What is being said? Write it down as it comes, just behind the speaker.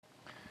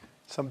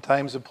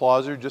Sometimes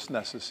applause are just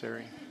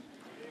necessary.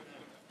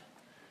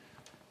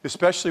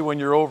 Especially when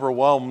you're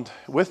overwhelmed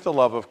with the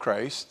love of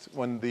Christ,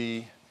 when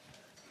the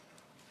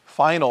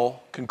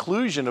final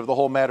conclusion of the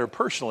whole matter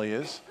personally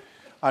is,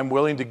 I'm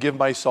willing to give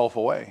myself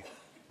away.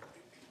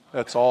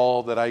 That's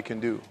all that I can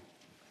do.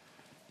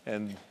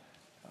 And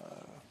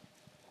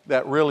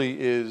that really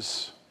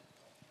is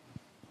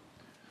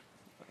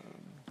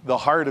the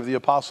heart of the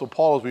Apostle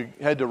Paul as we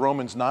head to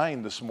Romans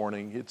 9 this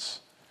morning.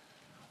 It's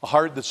a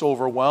heart that's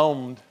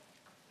overwhelmed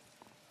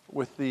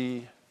with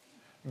the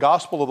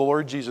gospel of the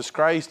Lord Jesus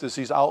Christ as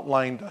he's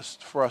outlined us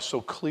for us so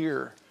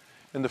clear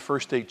in the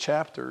first 8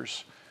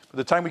 chapters. By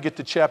the time we get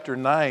to chapter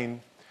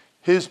 9,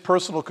 his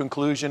personal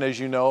conclusion, as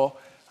you know,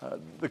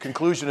 the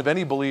conclusion of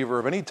any believer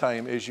of any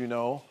time, as you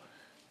know,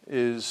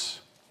 is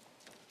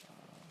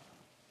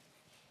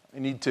I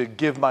need to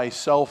give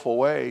myself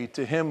away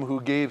to him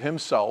who gave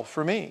himself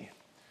for me.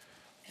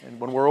 And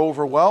when we're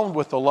overwhelmed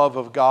with the love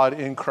of God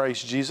in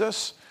Christ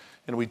Jesus,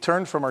 and we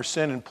turn from our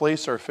sin and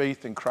place our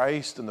faith in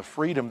Christ and the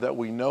freedom that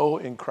we know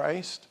in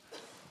Christ,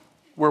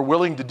 we're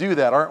willing to do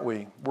that, aren't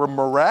we? We're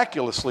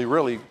miraculously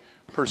really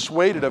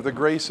persuaded of the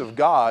grace of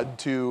God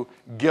to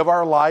give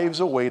our lives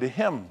away to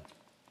him.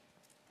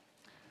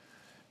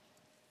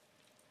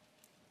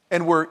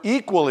 And we're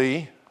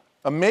equally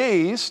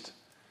amazed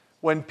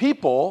when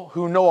people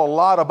who know a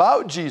lot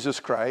about Jesus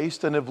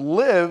Christ and have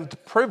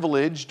lived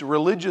privileged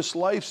religious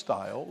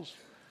lifestyles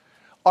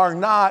are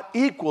not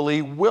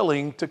equally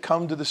willing to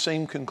come to the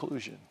same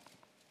conclusion.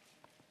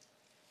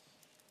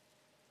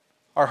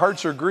 Our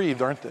hearts are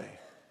grieved, aren't they?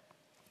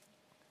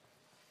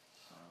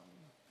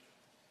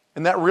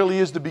 And that really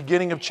is the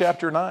beginning of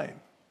chapter 9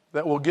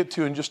 that we'll get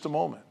to in just a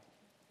moment.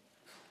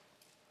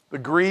 The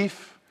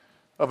grief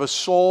of a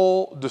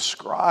soul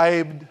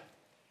described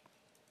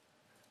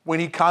when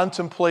he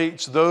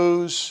contemplates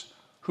those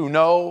who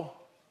know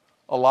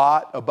a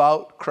lot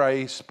about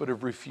Christ but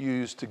have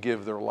refused to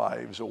give their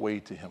lives away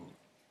to him.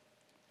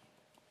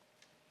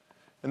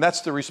 And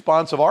that's the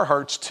response of our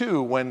hearts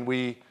too when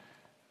we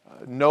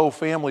know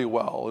family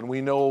well and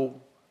we know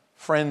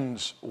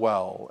friends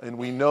well and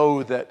we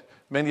know that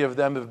many of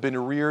them have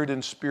been reared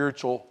in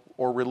spiritual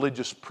or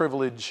religious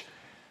privilege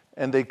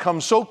and they come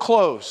so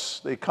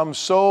close, they come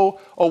so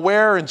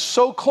aware and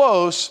so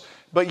close,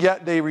 but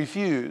yet they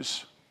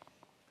refuse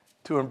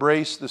to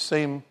embrace the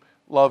same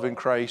love in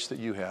Christ that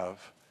you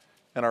have.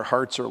 And our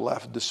hearts are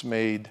left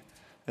dismayed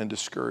and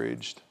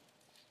discouraged.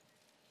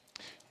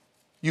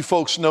 You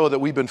folks know that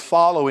we've been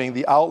following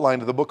the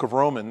outline of the book of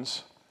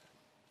Romans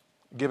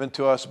given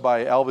to us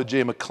by Alva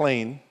J.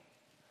 McClain.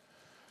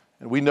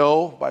 And we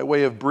know, by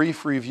way of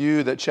brief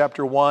review, that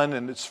chapter 1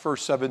 and its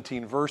first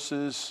 17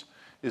 verses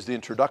is the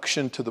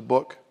introduction to the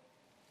book.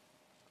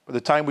 By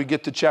the time we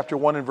get to chapter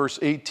 1 and verse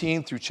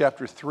 18 through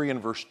chapter 3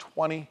 and verse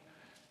 20,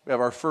 we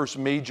have our first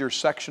major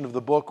section of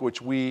the book,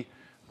 which we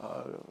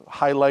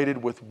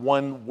highlighted with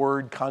one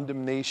word,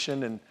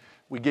 condemnation, and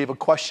we gave a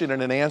question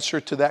and an answer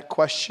to that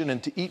question,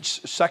 and to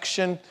each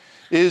section,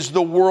 is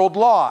the world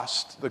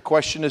lost? The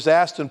question is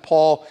asked, and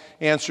Paul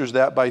answers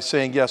that by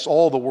saying, yes,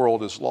 all the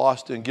world is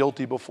lost and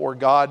guilty before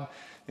God.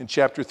 In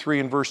chapter 3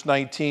 and verse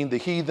 19, the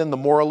heathen, the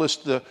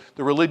moralist, the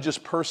religious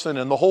person,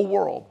 and the whole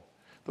world,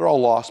 they're all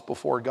lost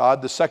before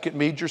God. The second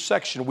major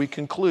section we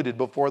concluded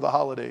before the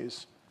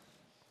holidays.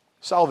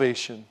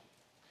 Salvation.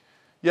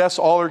 Yes,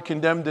 all are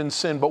condemned in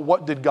sin, but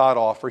what did God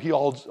offer? He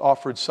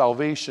offered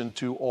salvation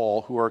to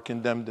all who are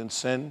condemned in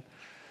sin.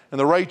 And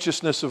the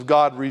righteousness of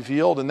God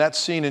revealed, and that's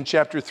seen in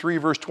chapter 3,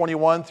 verse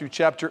 21 through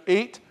chapter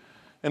 8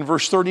 and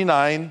verse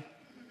 39.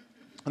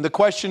 And the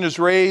question is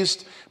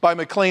raised by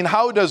McClain,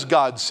 how does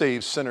God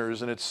save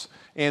sinners? And it's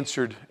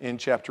answered in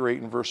chapter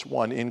 8 and verse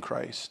 1, in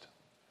Christ.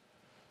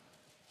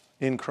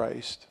 In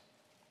Christ.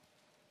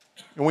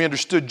 And we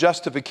understood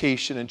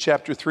justification in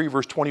chapter 3,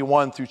 verse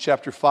 21 through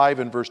chapter 5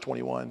 and verse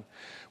 21.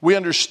 We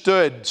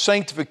understood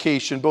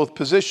sanctification, both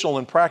positional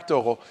and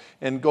practical,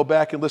 and go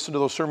back and listen to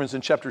those sermons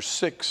in chapter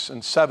 6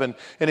 and 7.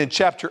 And in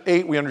chapter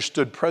 8, we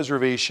understood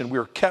preservation. We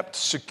were kept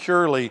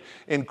securely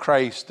in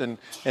Christ,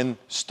 and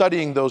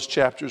studying those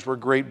chapters were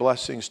great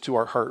blessings to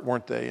our heart,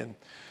 weren't they?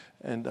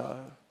 And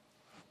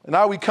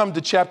now we come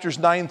to chapters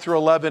 9 through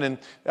 11, and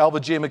Alva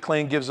J.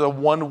 McClain gives a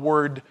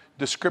one-word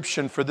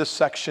description for this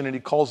section, and he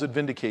calls it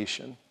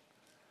vindication.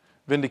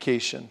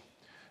 Vindication.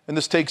 And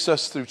this takes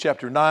us through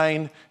chapter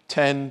 9,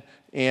 10,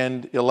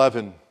 and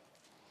 11.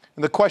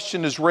 And the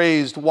question is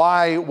raised,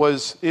 why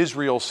was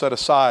Israel set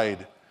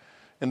aside?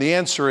 And the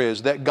answer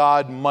is that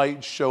God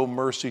might show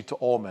mercy to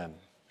all men.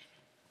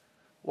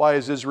 Why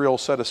is Israel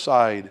set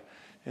aside?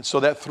 And so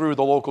that through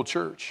the local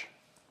church,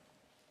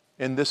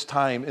 in this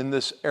time, in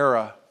this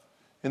era,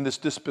 in this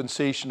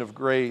dispensation of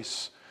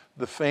grace,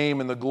 the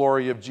fame and the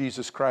glory of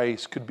Jesus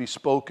Christ could be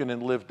spoken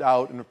and lived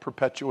out and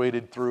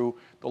perpetuated through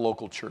the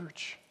local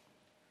church.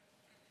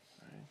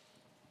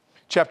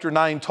 Chapter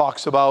 9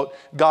 talks about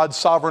God's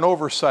sovereign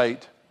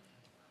oversight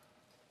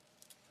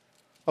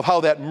of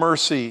how that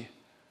mercy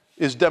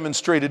is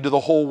demonstrated to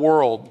the whole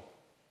world.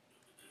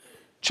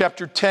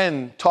 Chapter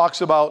 10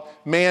 talks about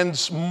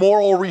man's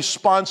moral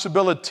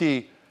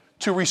responsibility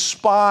to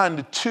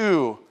respond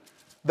to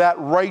that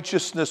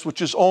righteousness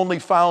which is only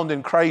found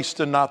in Christ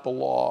and not the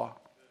law.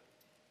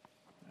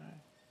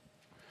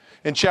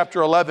 In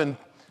chapter 11,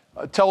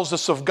 tells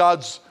us of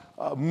God's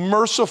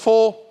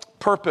merciful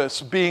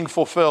purpose being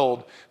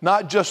fulfilled,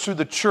 not just through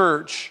the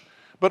church,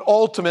 but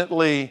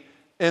ultimately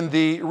in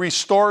the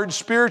restored,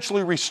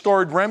 spiritually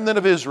restored remnant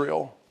of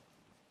Israel,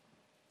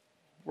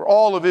 where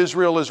all of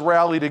Israel is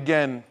rallied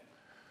again,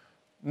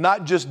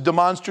 not just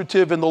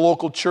demonstrative in the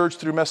local church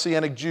through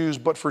Messianic Jews,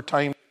 but for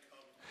time to come.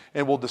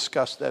 And we'll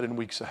discuss that in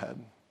weeks ahead.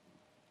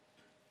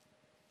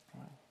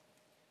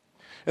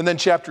 And then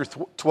chapter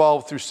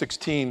 12 through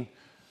 16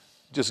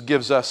 just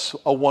gives us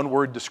a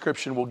one-word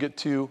description we'll get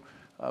to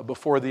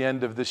before the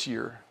end of this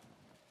year.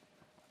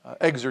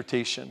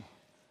 Exhortation.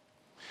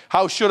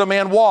 How should a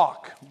man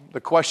walk?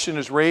 The question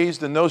is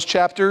raised in those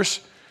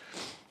chapters.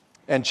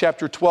 And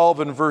chapter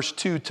 12 and verse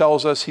 2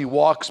 tells us he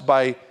walks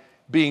by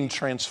being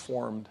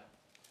transformed.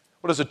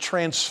 What does a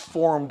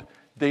transformed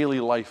daily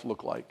life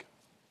look like?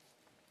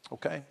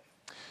 Okay?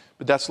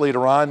 But that's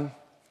later on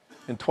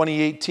in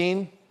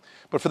 2018.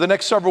 But for the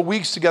next several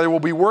weeks together, we'll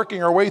be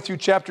working our way through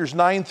chapters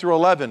 9 through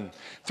 11.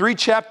 3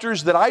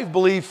 chapters that I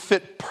believe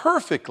fit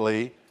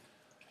perfectly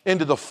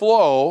into the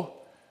flow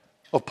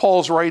of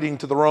Paul's writing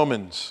to the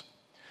Romans.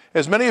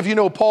 As many of you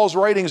know, Paul's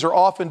writings are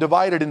often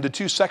divided into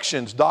 2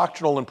 sections,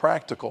 doctrinal and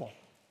practical.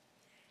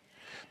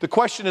 The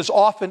question is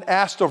often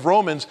asked of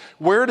Romans,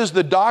 where does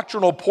the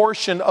doctrinal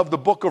portion of the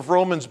book of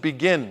Romans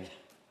begin?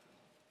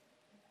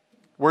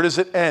 Where does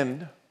it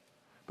end?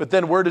 But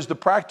then where does the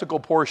practical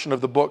portion of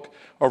the book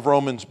of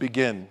Romans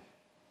begin?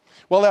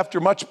 Well, after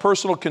much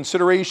personal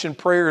consideration,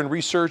 prayer, and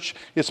research,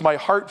 it's my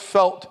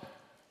heartfelt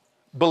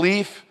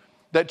belief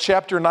that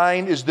chapter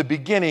 9 is the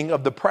beginning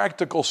of the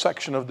practical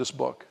section of this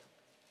book.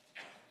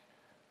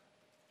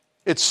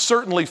 It's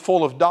certainly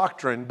full of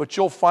doctrine, but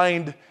you'll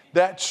find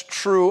that's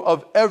true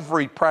of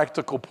every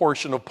practical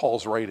portion of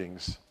Paul's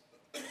writings.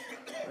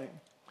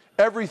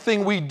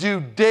 Everything we do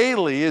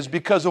daily is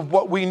because of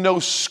what we know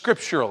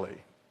scripturally.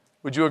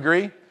 Would you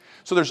agree?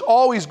 So there's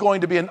always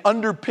going to be an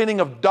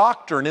underpinning of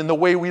doctrine in the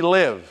way we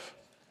live.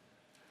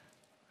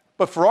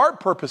 But for our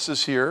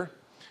purposes here,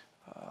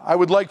 I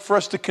would like for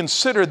us to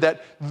consider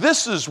that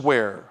this is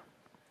where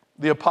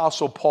the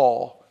Apostle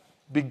Paul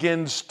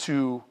begins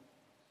to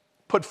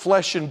put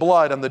flesh and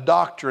blood on the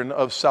doctrine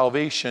of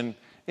salvation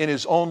in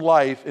his own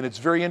life. And it's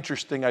very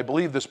interesting, I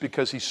believe this,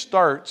 because he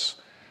starts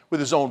with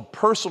his own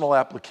personal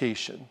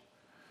application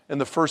in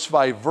the first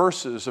 5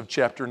 verses of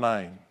chapter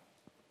 9.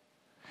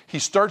 He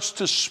starts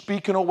to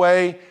speak in a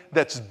way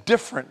that's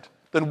different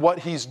than what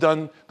he's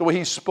done, the way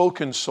he's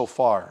spoken so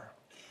far.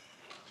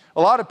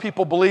 A lot of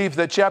people believe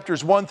that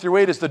chapters 1 through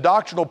 8 is the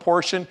doctrinal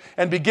portion,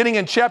 and beginning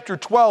in chapter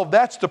 12,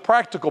 that's the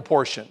practical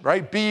portion,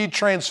 right? Be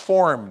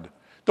transformed.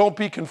 Don't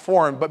be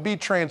conformed, but be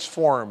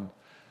transformed.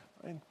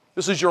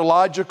 This is your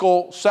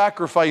logical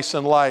sacrifice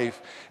in life.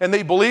 And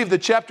they believe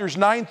that chapters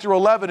 9 through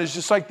 11 is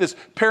just like this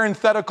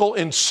parenthetical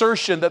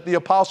insertion that the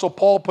Apostle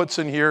Paul puts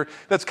in here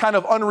that's kind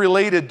of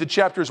unrelated to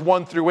chapters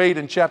 1 through 8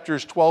 and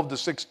chapters 12 to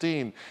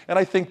 16. And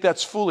I think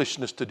that's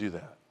foolishness to do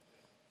that.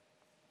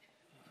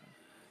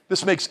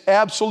 This makes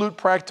absolute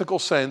practical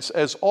sense,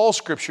 as all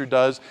Scripture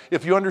does,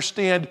 if you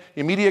understand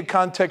immediate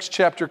context,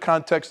 chapter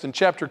context, and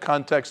chapter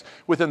context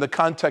within the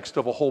context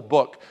of a whole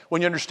book.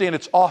 When you understand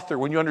its author,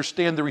 when you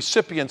understand the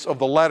recipients of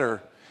the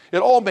letter, it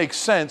all makes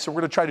sense, and we're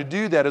going to try to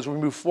do that as we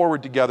move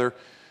forward together.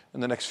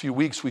 In the next few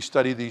weeks, we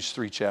study these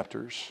 3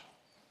 chapters.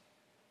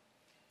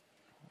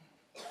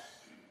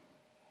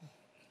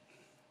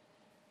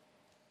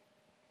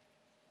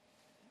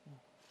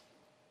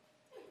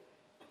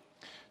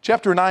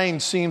 Chapter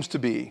 9 seems to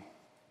be,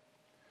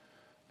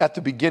 at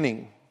the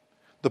beginning,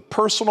 the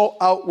personal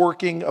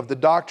outworking of the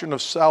doctrine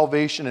of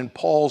salvation in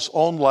Paul's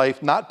own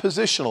life, not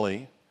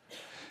positionally,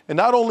 and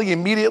not only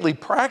immediately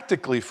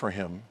practically for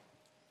him,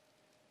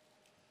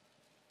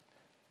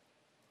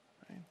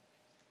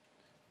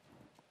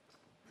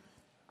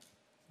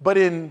 but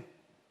in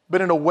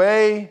a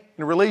way,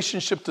 in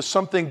relationship to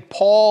something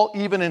Paul,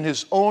 even in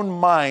his own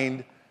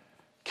mind,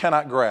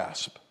 cannot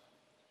grasp.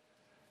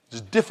 It's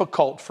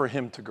difficult for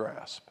him to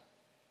grasp.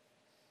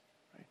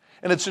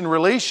 And it's in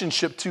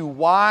relationship to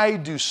why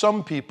do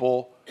some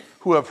people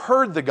who have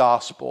heard the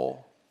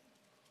gospel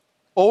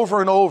over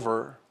and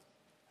over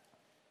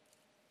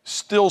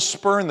still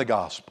spurn the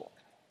gospel.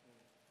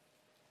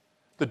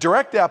 The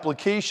direct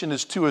application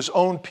is to his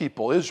own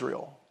people,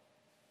 Israel.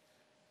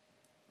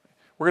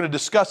 We're going to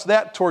discuss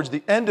that towards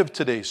the end of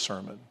today's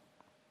sermon.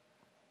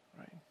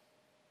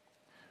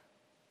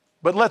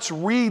 But let's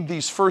read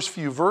these first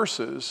few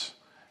verses.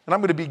 And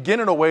I'm going to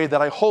begin in a way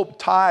that I hope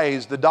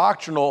ties the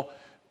doctrinal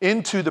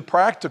into the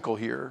practical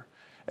here,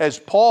 as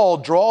Paul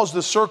draws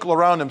the circle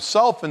around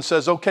himself and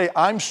says, okay,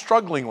 I'm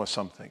struggling with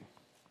something.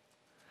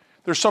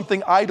 There's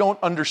something I don't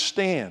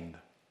understand.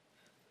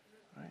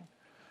 Right?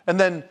 And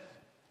then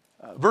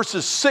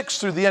verses 6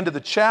 through the end of the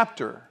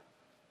chapter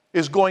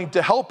is going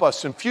to help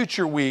us in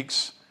future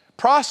weeks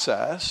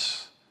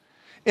process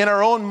in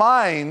our own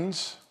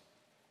minds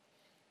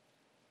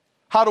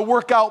how to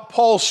work out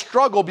Paul's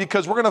struggle,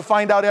 because we're going to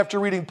find out after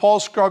reading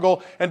Paul's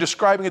struggle and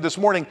describing it this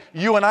morning,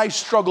 you and I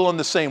struggle in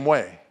the same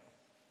way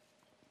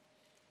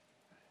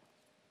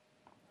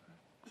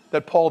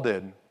that Paul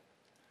did.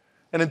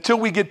 And until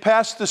we get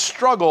past this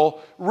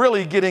struggle,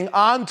 really getting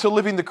on to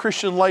living the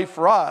Christian life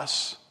for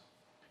us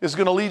is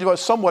going to leave us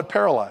somewhat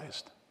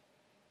paralyzed.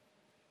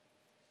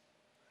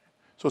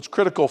 So it's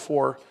critical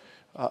for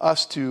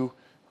us to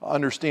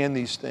understand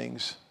these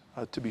things,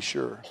 to be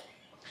sure.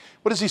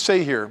 What does he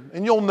say here?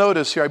 And you'll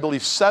notice here, I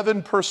believe,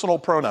 7 personal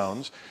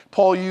pronouns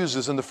Paul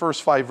uses in the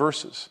first 5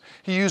 verses.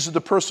 He uses the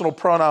personal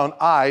pronoun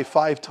I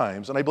 5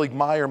 times, and I believe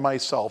my or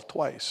myself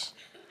twice.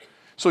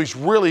 So he's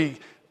really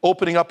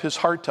opening up his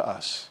heart to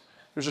us.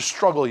 There's a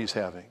struggle he's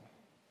having.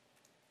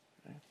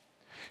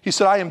 He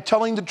said, I am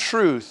telling the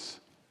truth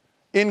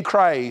in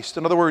Christ.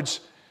 In other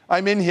words,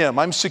 I'm in him.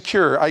 I'm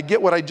secure. I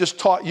get what I just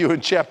taught you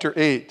in chapter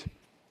 8,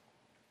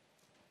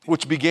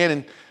 which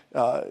began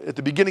at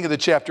the beginning of the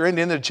chapter and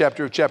in the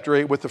chapter of chapter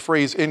 8 with the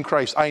phrase in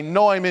Christ. I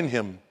know I'm in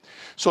him.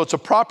 So it's a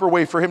proper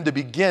way for him to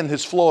begin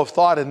his flow of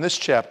thought in this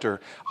chapter.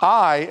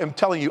 I am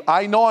telling you,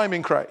 I know I'm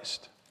in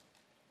Christ.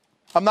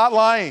 I'm not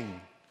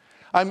lying.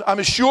 I'm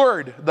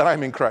assured that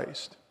I'm in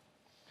Christ.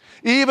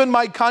 Even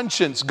my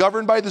conscience,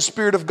 governed by the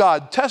Spirit of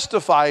God,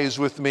 testifies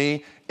with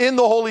me in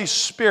the Holy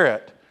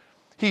Spirit.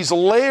 He's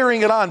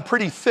layering it on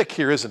pretty thick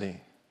here, isn't he?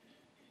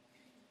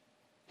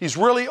 He's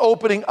really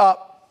opening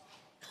up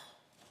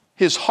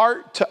his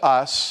heart to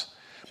us,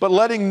 but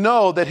letting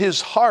know that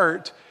his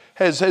heart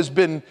has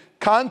been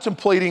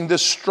contemplating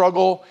this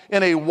struggle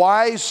in a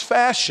wise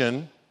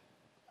fashion,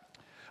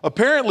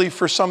 apparently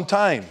for some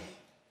time.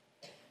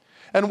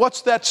 And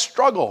what's that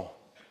struggle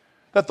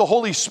that the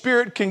Holy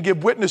Spirit can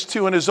give witness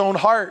to in his own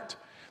heart,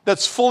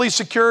 that's fully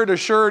secured,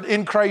 assured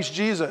in Christ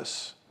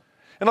Jesus?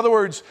 In other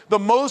words, the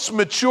most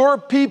mature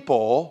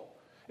people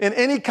in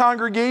any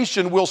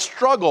congregation will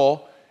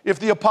struggle if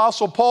the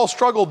Apostle Paul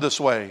struggled this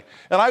way.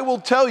 And I will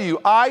tell you,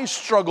 I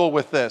struggle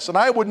with this, and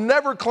I would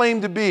never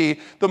claim to be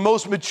the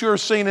most mature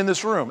saint in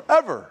this room,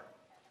 ever.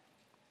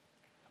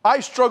 I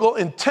struggle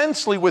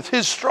intensely with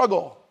his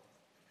struggle.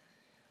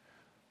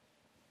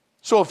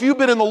 So if you've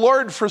been in the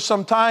Lord for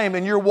some time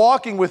and you're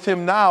walking with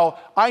him now,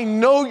 I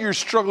know you're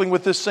struggling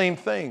with this same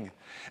thing.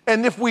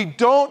 And if we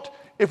don't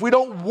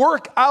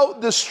work out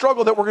this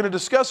struggle that we're going to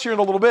discuss here in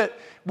a little bit,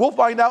 we'll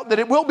find out that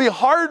it will be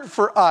hard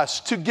for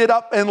us to get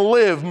up and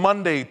live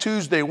Monday,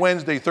 Tuesday,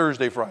 Wednesday,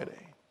 Thursday, Friday.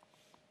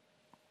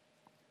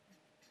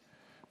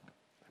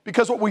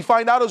 Because what we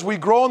find out as we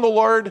grow in the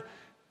Lord,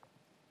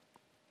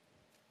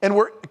 and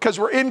because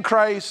we're in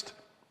Christ,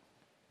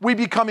 we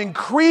become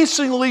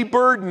increasingly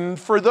burdened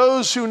for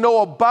those who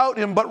know about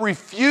him but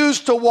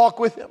refuse to walk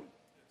with him.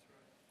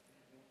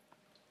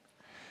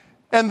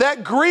 And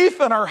that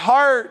grief in our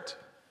heart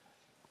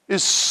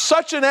is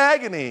such an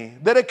agony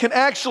that it can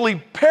actually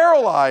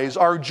paralyze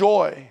our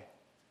joy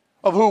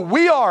of who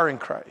we are in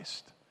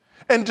Christ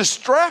and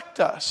distract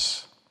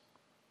us,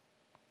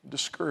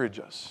 discourage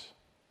us.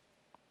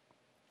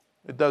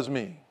 It does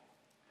me.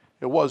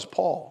 It was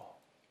Paul.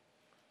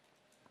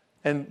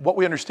 And what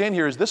we understand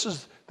here is this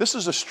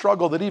is a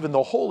struggle that even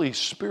the Holy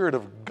Spirit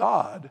of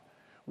God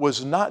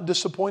was not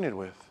disappointed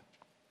with.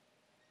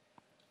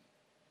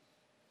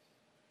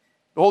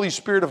 The Holy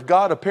Spirit of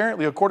God,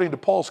 apparently, according to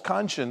Paul's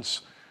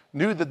conscience,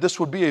 knew that this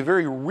would be a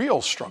very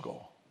real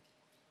struggle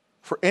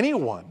for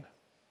anyone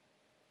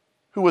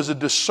who was a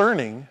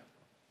discerning,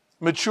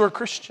 mature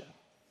Christian.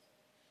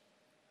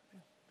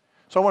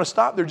 So I want to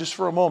stop there just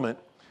for a moment.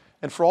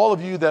 And for all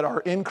of you that are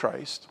in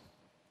Christ,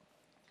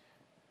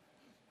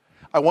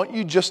 I want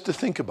you just to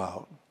think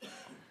about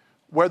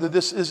whether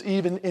this is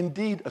even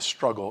indeed a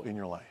struggle in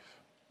your life.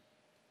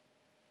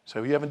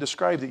 So you haven't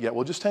described it yet.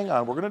 Well, just hang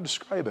on. We're going to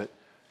describe it.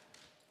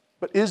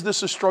 But is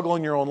this a struggle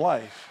in your own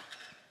life?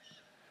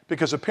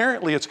 Because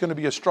apparently it's going to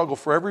be a struggle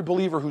for every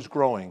believer who's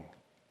growing.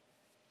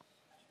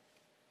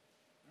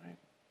 Right?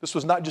 This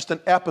was not just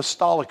an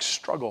apostolic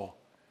struggle.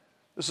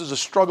 This is a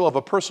struggle of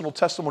a personal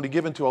testimony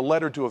given to a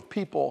letter to a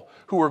people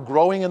who are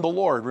growing in the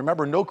Lord.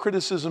 Remember, no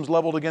criticisms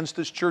leveled against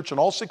this church in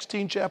all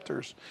 16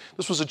 chapters.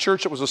 This was a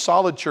church that was a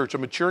solid church, a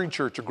maturing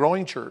church, a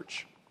growing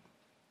church.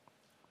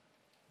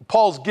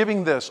 Paul's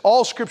giving this.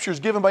 All Scripture is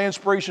given by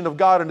inspiration of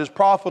God and is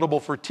profitable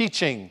for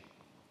teaching.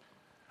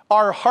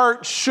 Our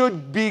heart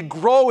should be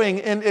growing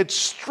in its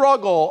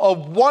struggle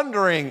of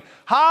wondering,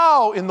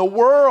 how in the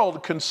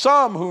world can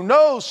some who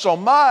know so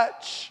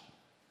much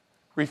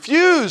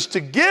refuse to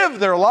give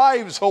their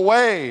lives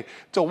away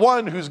to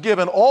one who's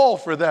given all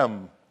for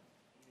them?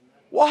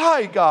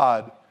 Why,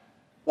 God?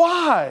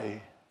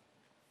 Why?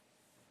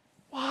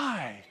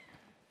 Why?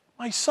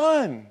 My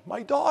son,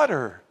 my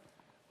daughter,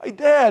 my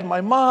dad,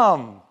 my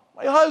mom,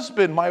 my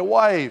husband, my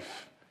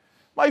wife,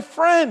 my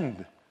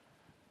friend,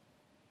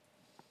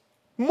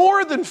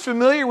 more than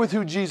familiar with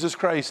who Jesus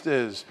Christ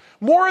is,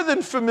 more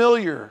than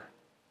familiar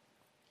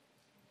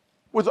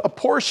with a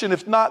portion,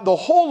 if not the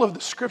whole of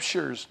the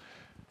Scriptures,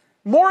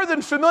 more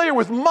than familiar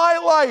with my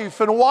life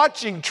and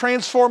watching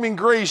transforming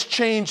grace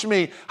change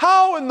me.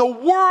 How in the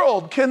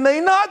world can they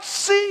not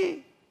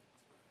see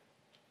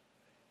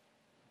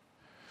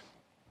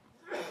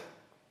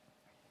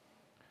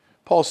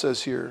Paul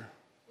says here,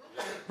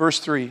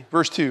 verse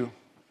 2,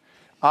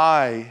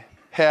 I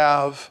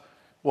have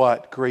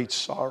what? Great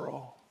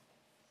sorrow.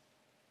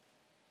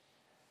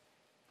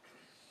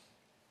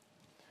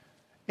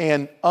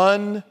 And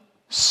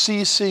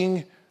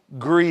unceasing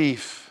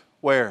grief.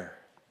 Where?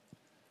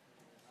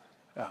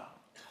 Yeah.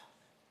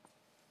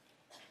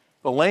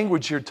 The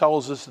language here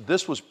tells us that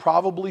this was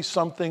probably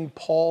something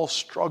Paul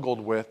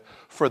struggled with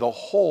for the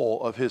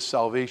whole of his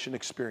salvation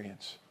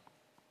experience.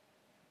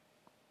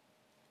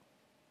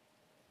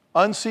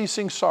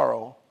 Unceasing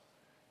sorrow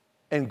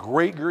and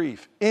great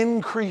grief,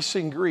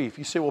 increasing grief.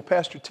 You say, well,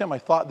 Pastor Tim, I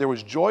thought there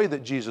was joy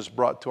that Jesus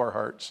brought to our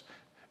hearts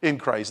in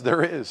Christ.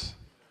 There is.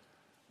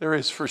 There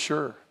is for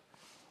sure.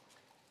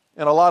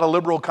 And a lot of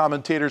liberal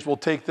commentators will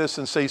take this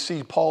and say,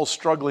 see, Paul's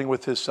struggling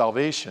with his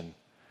salvation.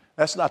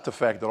 That's not the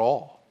fact at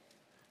all,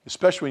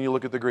 especially when you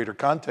look at the greater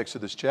context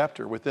of this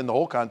chapter, within the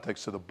whole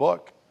context of the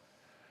book.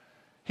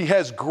 He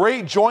has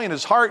great joy in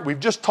his heart. We've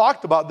just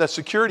talked about that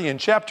security in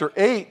chapter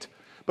 8.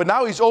 But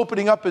now he's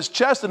opening up his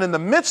chest, and in the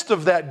midst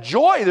of that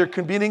joy, there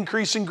can be an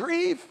increase in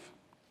grief.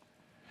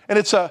 And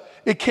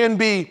it can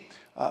be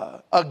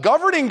a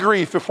governing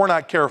grief if we're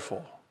not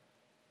careful.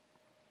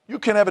 You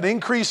can have an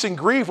increase in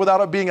grief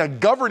without it being a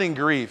governing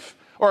grief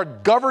or a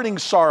governing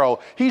sorrow.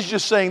 He's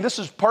just saying this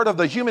is part of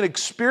the human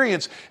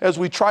experience as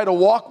we try to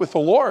walk with the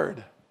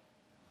Lord.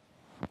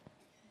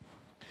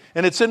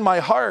 And it's in my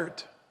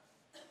heart.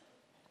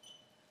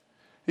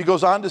 He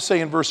goes on to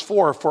say in verse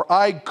 4, for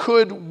I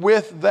could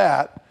with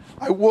that,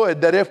 I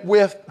would that if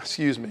with,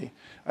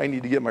 I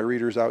need to get my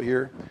readers out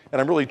here.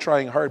 And I'm really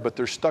trying hard, but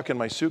they're stuck in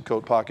my suit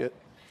coat pocket.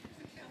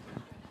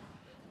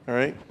 All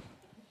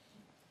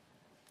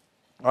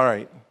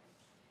right.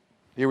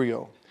 Here we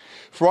go.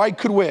 For I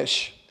could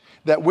wish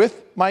that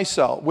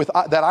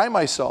that I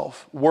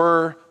myself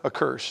were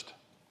accursed.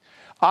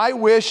 I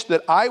wish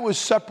that I was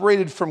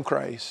separated from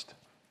Christ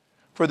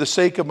for the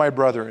sake of my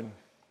brethren,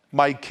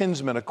 my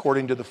kinsmen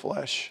according to the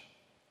flesh,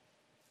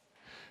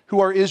 who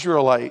are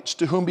Israelites,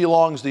 to whom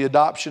belongs the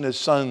adoption as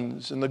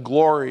sons, and the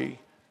glory,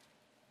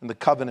 and the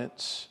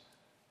covenants,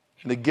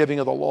 and the giving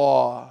of the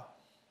law,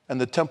 and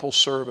the temple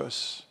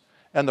service,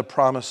 and the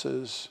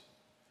promises,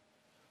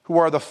 who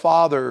are the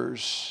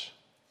fathers,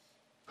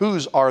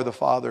 whose are the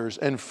fathers,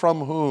 and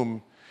from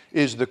whom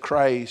is the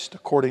Christ,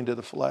 according to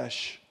the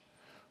flesh,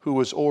 who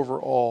is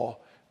over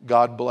all,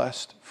 God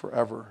blessed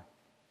forever.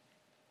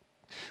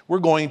 We're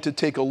going to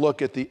take a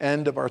look at the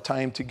end of our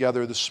time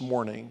together this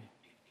morning.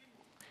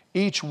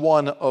 Each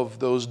one of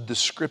those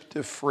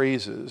descriptive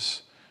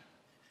phrases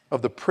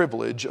of the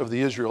privilege of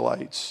the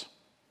Israelites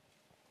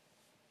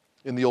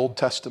in the Old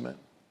Testament.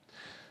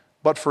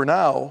 But for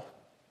now,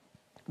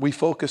 we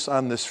focus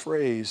on this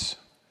phrase,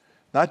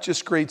 not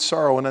just great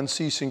sorrow and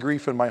unceasing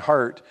grief in my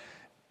heart.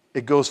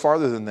 It goes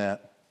farther than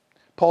that.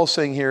 Paul's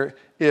saying here,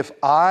 if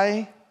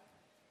I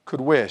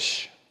could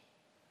wish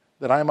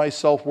that I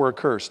myself were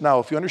accursed.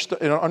 Now, if you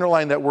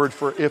underline that word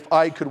for if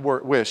I could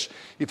wish,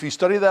 if you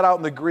study that out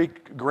in the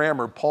Greek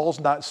grammar, Paul's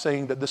not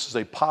saying that this is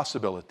a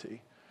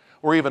possibility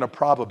or even a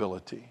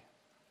probability.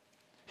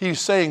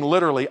 He's saying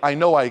literally, I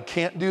know I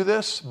can't do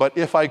this, but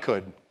if I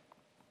could.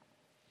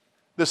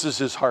 This is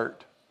his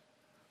heart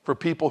for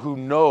people who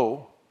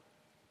know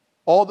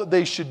all that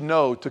they should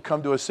know to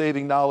come to a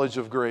saving knowledge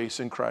of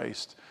grace in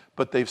Christ,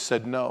 but they've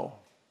said no.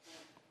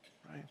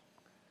 Right?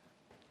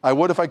 I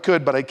would if I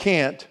could, but I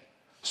can't.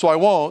 So I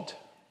won't.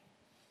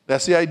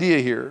 That's the idea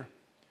here.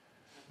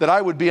 That I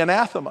would be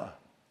anathema.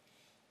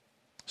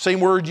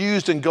 Same word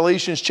used in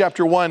Galatians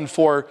chapter 1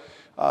 for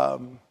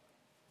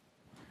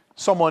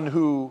someone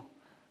who,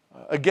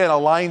 again,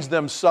 aligns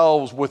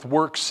themselves with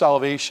works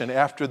salvation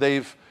after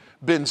they've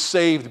been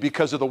saved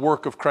because of the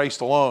work of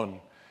Christ alone.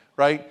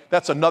 Right?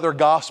 That's another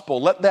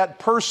gospel. Let that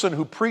person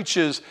who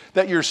preaches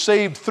that you're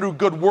saved through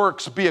good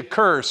works be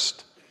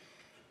accursed.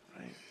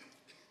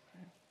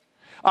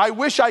 I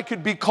wish I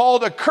could be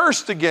called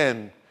accursed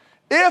again.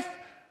 If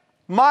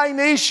my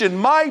nation,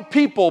 my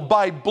people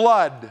by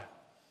blood,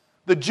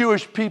 the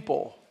Jewish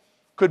people,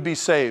 could be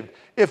saved.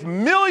 If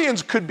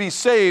millions could be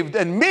saved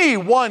and me,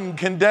 one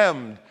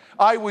condemned,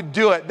 I would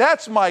do it.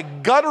 That's my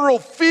guttural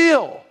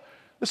feel.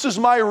 This is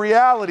my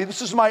reality.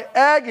 This is my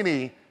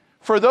agony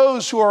for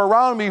those who are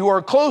around me, who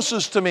are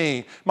closest to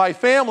me, my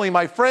family,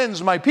 my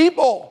friends, my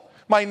people.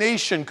 My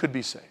nation could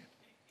be saved.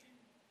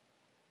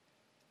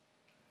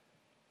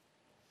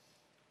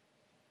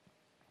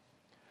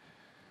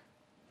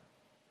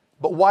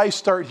 But why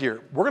start here?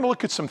 We're going to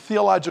look at some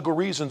theological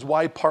reasons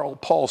why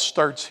Paul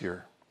starts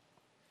here.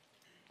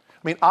 I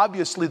mean,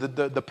 obviously,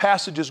 the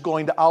passage is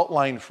going to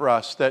outline for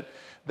us that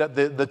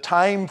the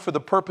time for the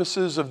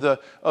purposes of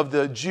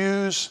the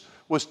Jews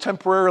was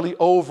temporarily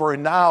over,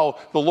 and now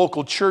the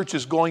local church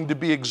is going to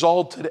be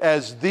exalted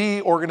as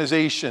the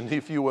organization,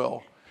 if you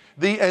will,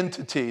 the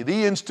entity,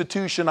 the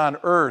institution on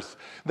earth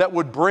that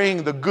would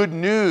bring the good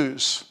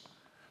news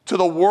to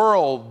the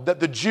world that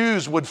the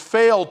Jews would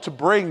fail to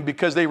bring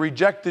because they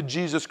rejected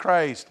Jesus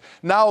Christ.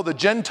 Now the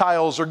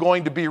Gentiles are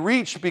going to be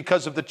reached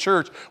because of the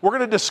church. We're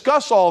going to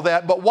discuss all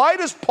that, but why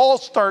does Paul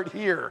start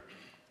here?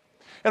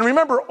 And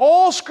remember,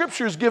 all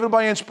Scripture is given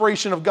by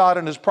inspiration of God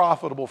and is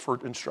profitable for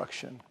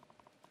instruction.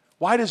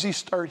 Why does he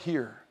start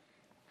here?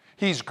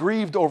 He's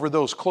grieved over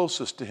those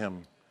closest to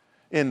him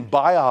in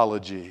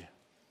biology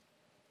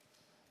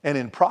and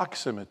in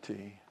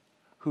proximity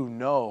who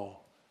know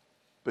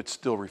but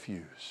still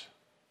refuse.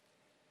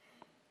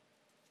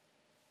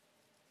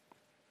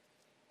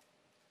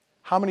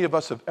 How many of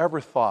us have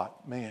ever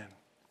thought, man,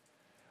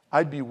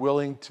 I'd be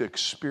willing to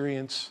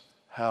experience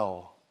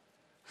hell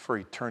for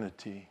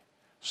eternity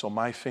so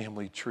my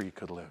family tree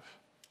could live?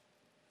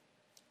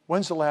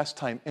 When's the last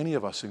time any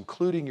of us,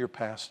 including your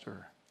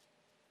pastor,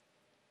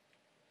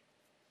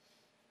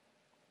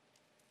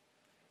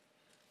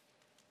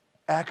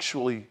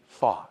 actually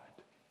thought,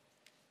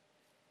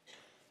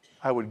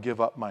 I would give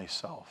up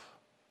myself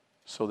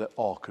so that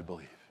all could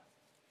believe?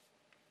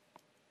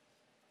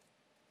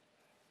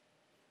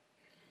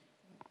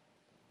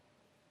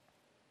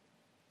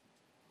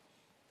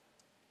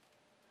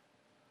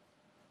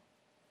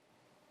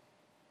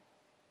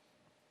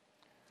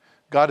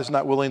 God is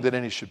not willing that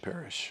any should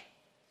perish,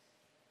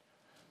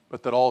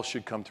 but that all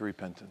should come to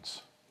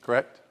repentance.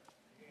 Correct?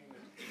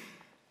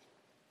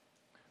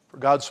 For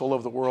God so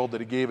loved the world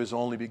that he gave his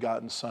only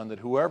begotten Son, that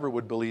whoever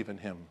would believe in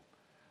him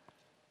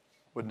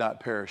would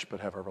not perish but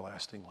have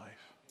everlasting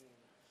life.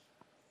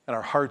 And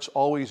our hearts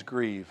always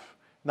grieve,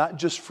 not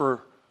just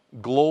for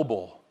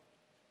global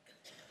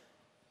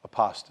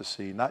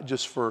apostasy, not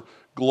just for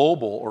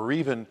global or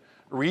even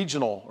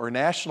regional or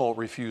national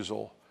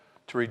refusal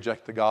to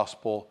reject the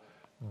gospel,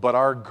 but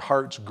our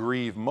hearts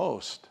grieve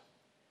most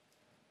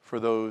for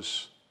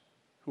those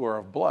who are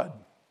of blood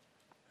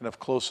and of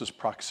closest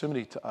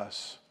proximity to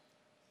us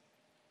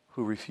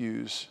who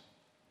refuse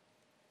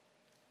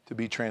to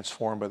be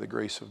transformed by the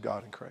grace of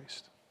God in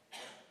Christ.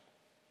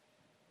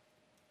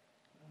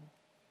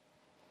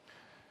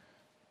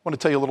 I want to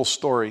tell you a little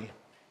story,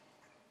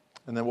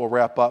 and then we'll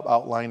wrap up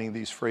outlining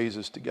these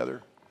phrases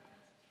together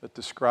that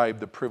describe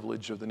the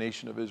privilege of the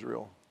nation of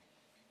Israel.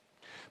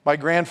 My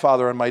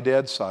grandfather on my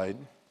dad's side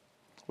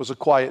was a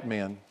quiet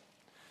man.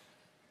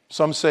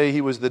 Some say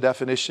he was the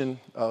definition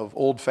of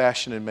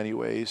old-fashioned in many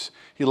ways.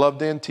 He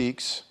loved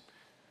antiques,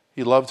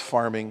 he loved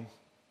farming,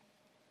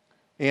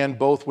 and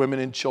both women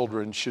and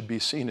children should be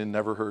seen and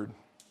never heard.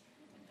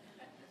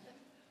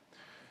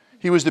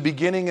 He was the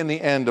beginning and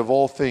the end of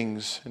all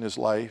things in his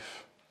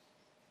life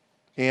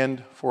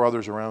and for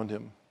others around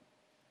him.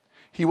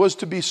 He was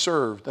to be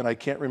served, and I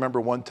can't remember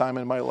one time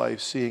in my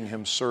life seeing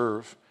him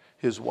serve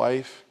his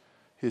wife,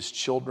 his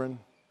children,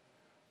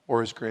 or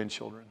his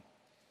grandchildren.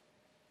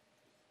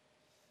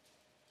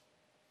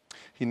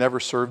 He never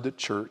served at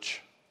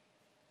church,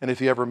 and if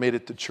he ever made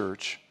it to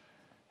church,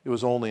 it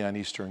was only on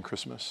Easter and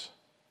Christmas.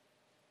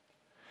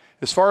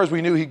 As far as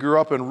we knew, he grew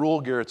up in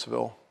rural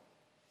Garrettsville.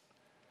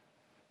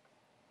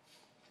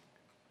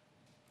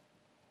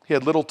 He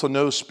had little to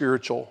no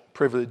spiritual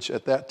privilege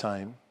at that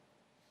time.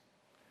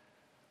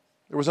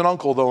 There was an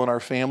uncle, though, in our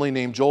family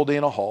named Joel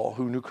Dana Hall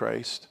who knew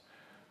Christ,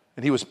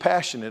 and he was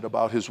passionate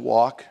about his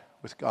walk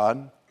with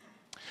God.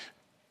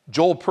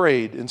 Joel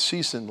prayed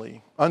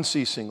unceasingly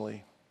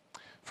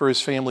for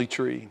his family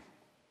tree.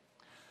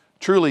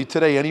 Truly,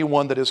 today,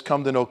 anyone that has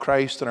come to know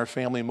Christ in our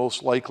family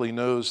most likely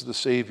knows the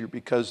Savior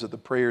because of the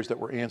prayers that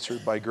were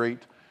answered by great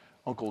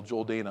Uncle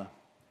Joel Dana.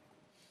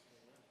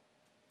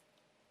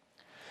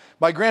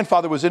 My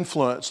grandfather was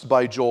influenced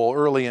by Joel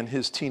early in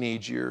his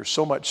teenage years,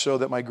 so much so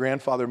that my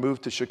grandfather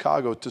moved to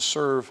Chicago to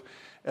serve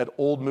at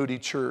Old Moody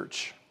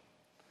Church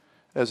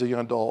as a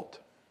young adult.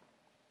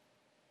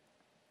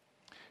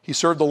 He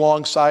served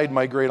alongside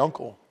my great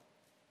uncle.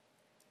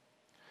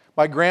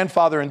 My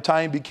grandfather in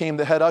time became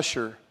the head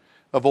usher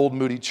of Old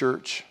Moody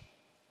Church.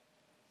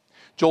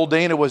 Joel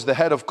Dana was the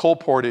head of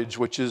Colportage,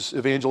 which is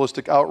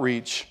evangelistic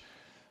outreach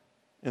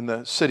in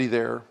the city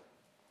there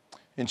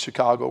in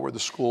Chicago where the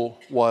school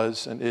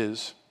was and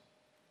is.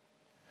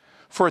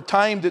 For a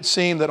time it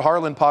seemed that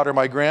Harlan Potter,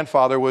 my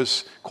grandfather,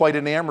 was quite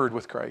enamored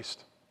with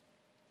Christ.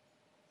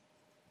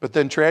 But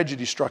then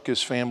tragedy struck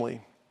his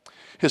family.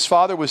 His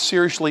father was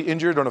seriously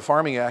injured on a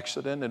farming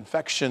accident.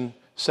 Infection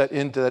set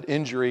into that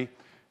injury,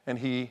 and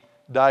he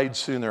died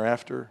soon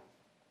thereafter.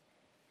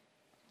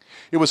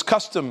 It was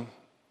custom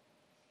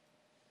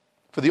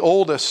for the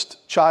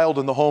oldest child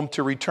in the home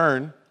to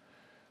return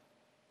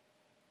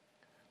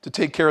to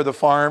take care of the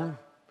farm,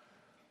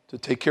 to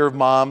take care of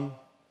mom,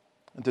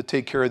 and to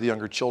take care of the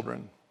younger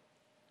children.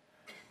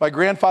 My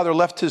grandfather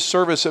left his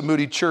service at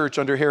Moody Church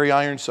under Harry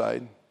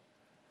Ironside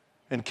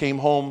and came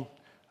home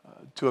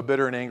to a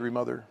bitter and angry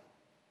mother.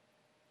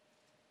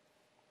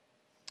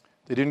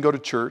 They didn't go to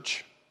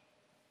church.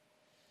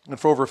 And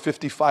for over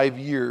 55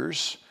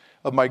 years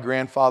of my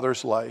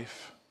grandfather's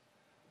life,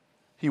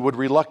 he would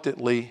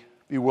reluctantly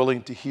be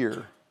willing to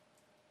hear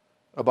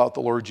about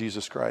the Lord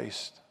Jesus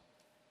Christ.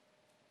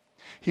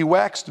 He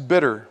waxed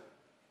bitter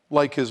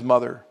like his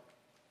mother.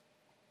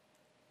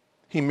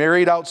 He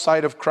married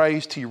outside of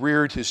Christ. He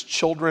reared his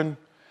children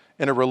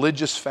in a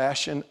religious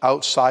fashion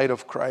outside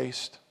of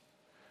Christ.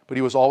 But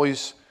he was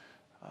always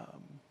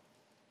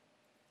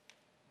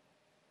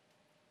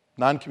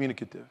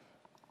non-communicative.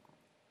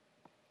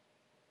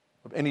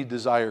 of any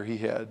desire he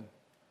had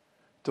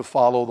to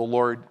follow the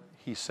Lord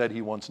he said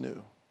he once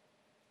knew.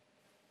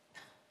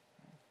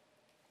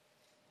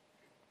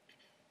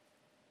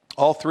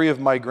 All three of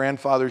my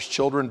grandfather's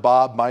children,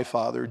 Bob, my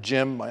father,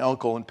 Jim, my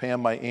uncle, and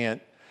Pam, my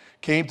aunt,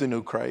 came to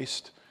know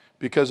Christ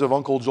because of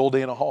Uncle Joel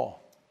Dana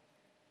Hall.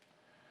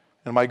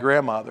 And my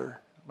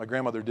grandmother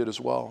did as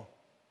well.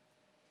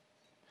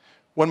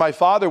 When my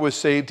father was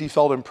saved, he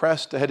felt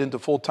impressed to head into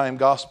full-time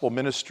gospel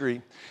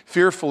ministry.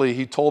 Fearfully,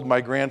 he told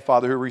my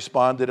grandfather, who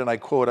responded, and I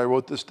quote, I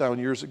wrote this down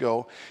years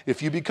ago,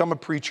 "If you become a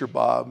preacher,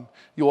 Bob,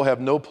 you will have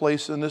no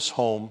place in this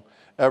home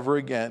ever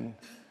again,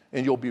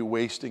 and you'll be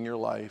wasting your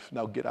life.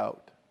 Now get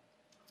out."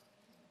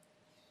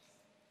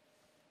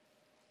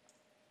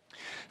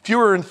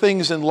 Fewer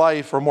things in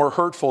life are more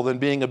hurtful than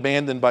being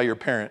abandoned by your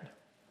parent,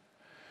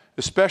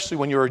 especially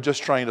when you are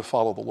just trying to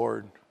follow the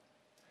Lord.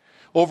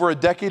 Over a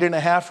decade and a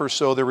half or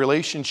so, the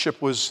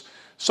relationship was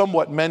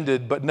somewhat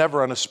mended, but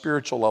never on a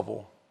spiritual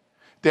level.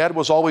 Dad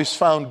was always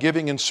found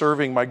giving and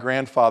serving my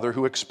grandfather,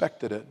 who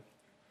expected it.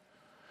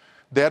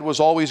 Dad was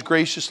always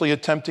graciously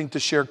attempting to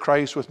share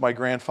Christ with my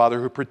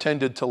grandfather, who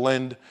pretended to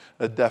lend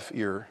a deaf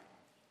ear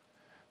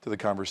to the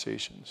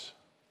conversations.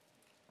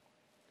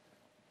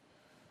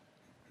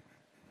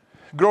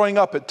 Growing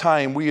up at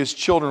time, we as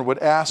children would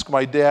ask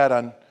my dad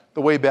on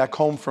the way back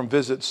home from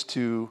visits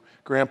to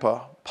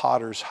Grandpa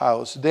Potter's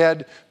house,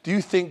 "Dad, do you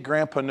think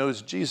Grandpa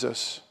knows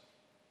Jesus?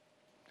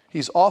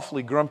 He's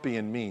awfully grumpy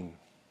and mean."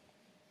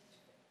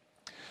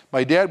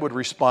 My dad would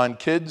respond,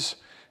 "Kids,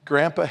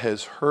 Grandpa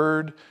has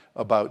heard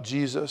about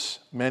Jesus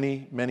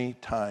many, many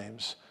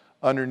times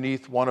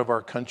underneath one of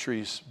our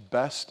country's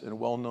best and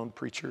well-known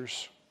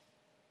preachers.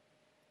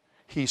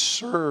 He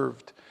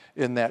served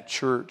in that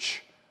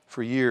church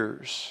for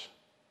years.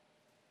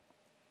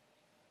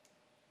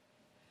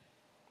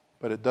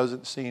 But it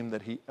doesn't seem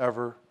that he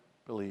ever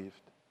believed."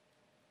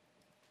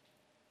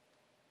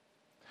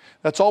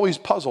 That's always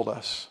puzzled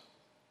us.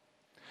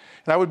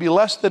 And I would be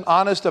less than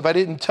honest if I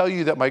didn't tell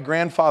you that my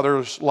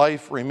grandfather's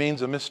life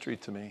remains a mystery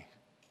to me.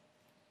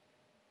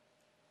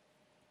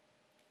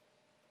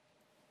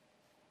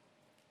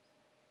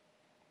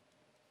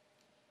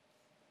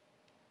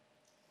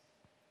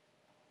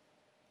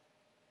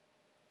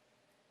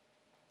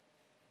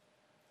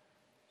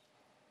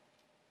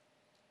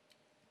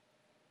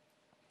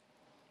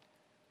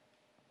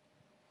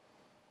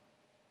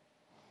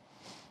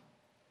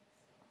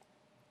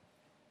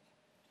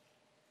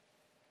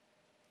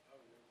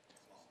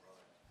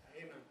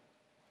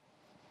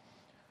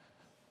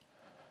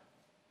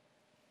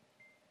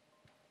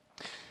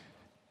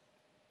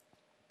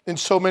 And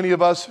so many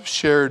of us have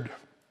shared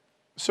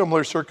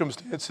similar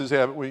circumstances,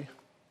 haven't we?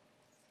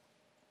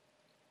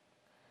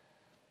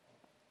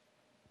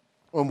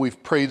 When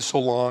we've prayed so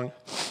long,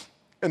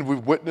 and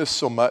we've witnessed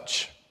so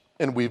much,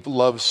 and we've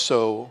loved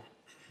so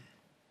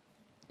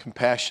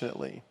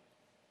compassionately.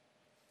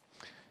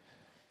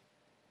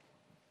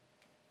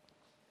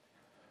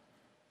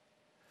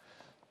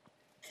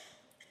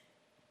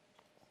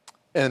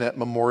 And at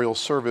memorial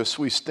service,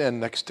 we stand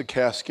next to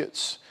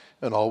caskets,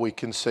 and all we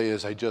can say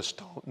is, "I just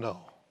don't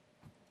know."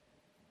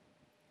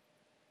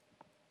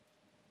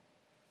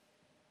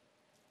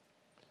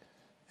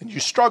 And you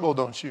struggle,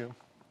 don't you?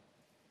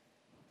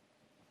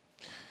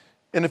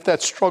 And if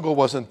that struggle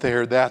wasn't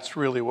there, that's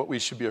really what we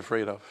should be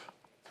afraid of.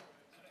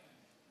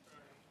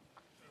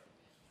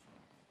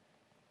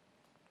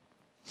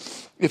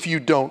 If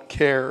you don't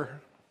care,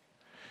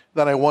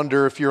 then I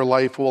wonder if your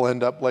life will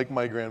end up like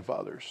my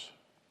grandfather's.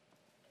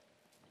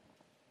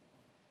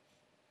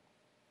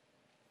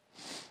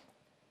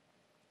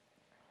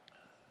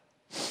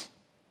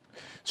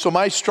 So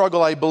my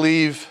struggle, I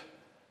believe,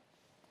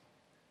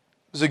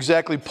 is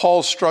exactly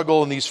Paul's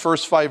struggle in these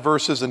first 5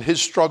 verses, and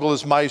his struggle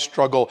is my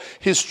struggle.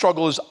 His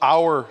struggle is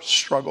our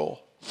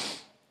struggle.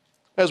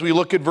 As we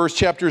look at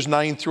chapters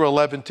 9 through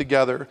 11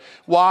 together.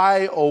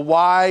 Why, oh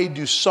why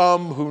do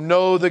some who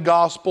know the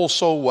gospel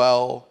so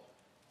well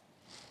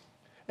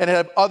and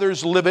have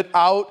others live it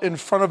out in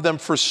front of them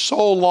for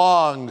so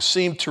long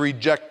seem to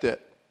reject it?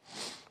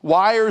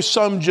 Why are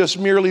some just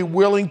merely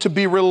willing to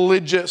be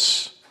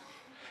religious,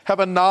 have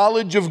a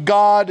knowledge of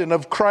God and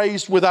of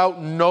Christ without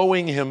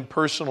knowing him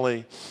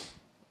personally,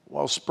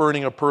 while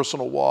spurning a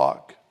personal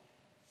walk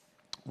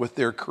with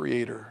their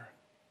Creator?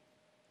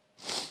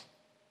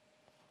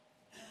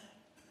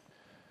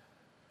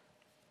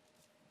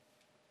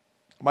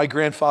 My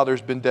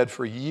grandfather's been dead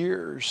for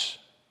years,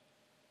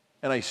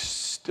 and I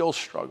still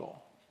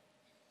struggle.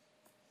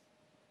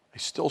 I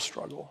still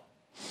struggle.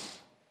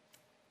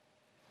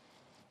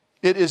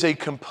 It is a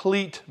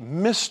complete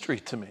mystery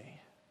to me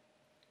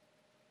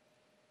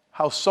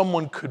how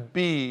someone could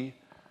be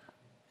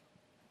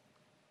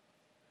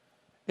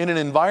in an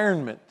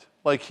environment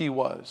like he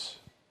was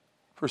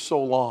for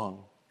so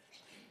long.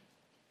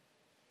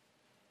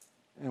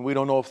 And we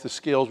don't know if the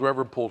scales were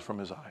ever pulled from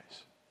his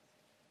eyes.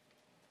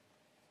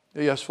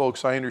 Yes,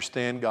 folks, I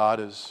understand God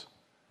is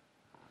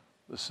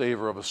the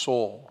savior of a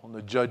soul and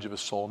the judge of a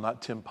soul,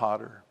 not Tim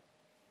Potter.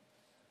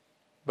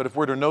 But if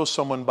we're to know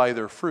someone by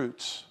their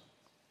fruits,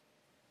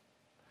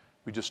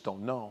 We just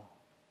don't know.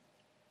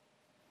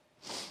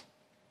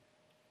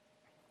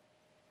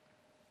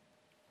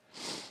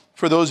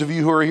 For those of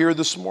you who are here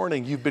this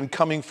morning, you've been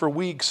coming for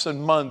weeks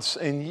and months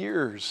and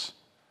years.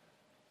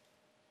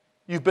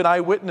 You've been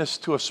eyewitness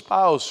to a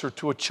spouse or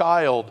to a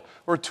child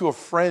or to a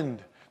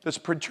friend that's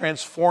been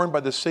transformed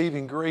by the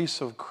saving grace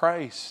of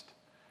Christ.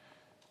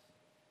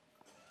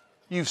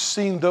 You've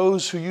seen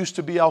those who used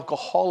to be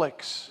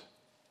alcoholics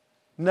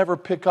never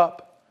pick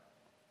up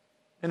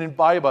and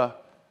imbibe a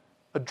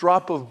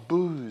drop of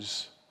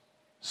booze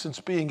since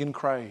being in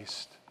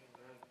Christ.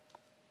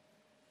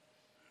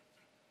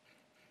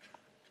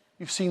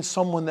 You've seen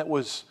someone that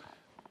was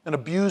an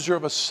abuser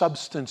of a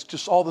substance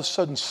just all of a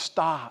sudden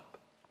stop.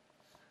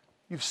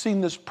 You've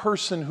seen this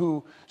person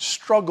who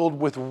struggled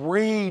with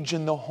rage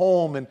in the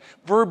home and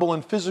verbal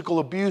and physical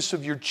abuse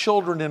of your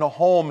children in a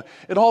home,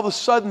 and all of a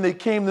sudden they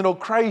came to know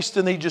Christ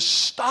and they just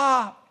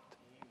stopped.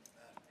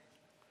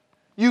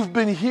 You've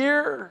been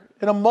here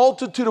and a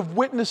multitude of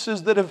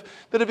witnesses that have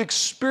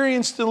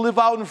experienced and live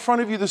out in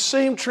front of you the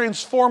same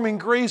transforming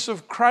grace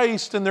of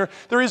Christ, and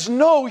there is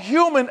no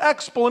human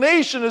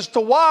explanation as to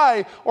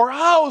why or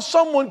how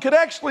someone could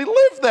actually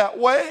live that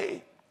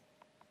way.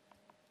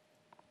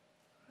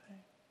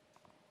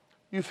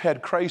 You've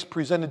had Christ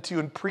presented to you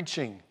in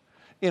preaching,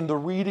 in the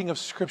reading of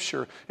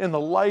Scripture, in the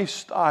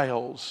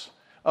lifestyles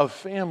of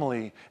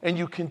family, and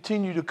you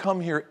continue to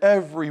come here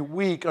every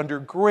week under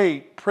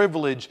great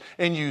privilege,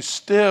 and you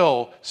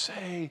still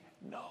say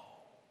no.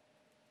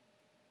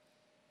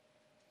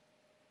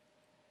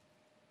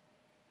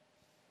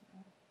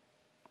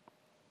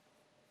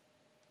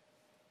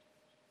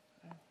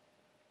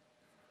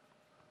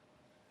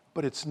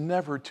 But it's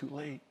never too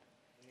late.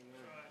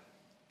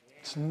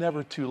 It's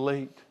never too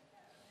late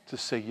to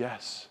say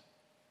yes.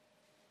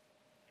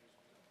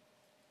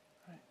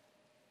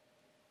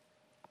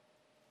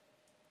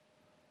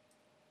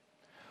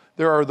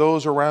 There are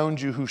those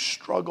around you who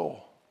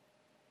struggle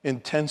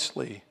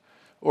intensely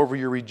over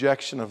your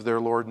rejection of their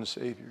Lord and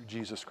Savior,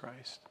 Jesus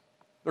Christ.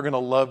 They're going to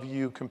love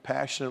you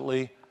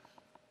compassionately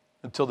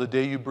until the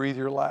day you breathe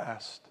your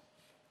last.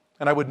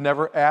 And I would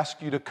never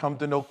ask you to come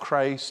to know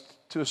Christ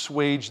to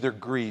assuage their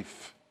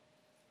grief.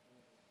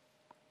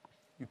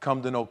 You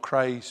come to know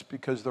Christ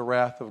because the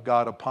wrath of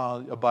God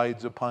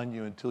abides upon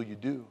you until you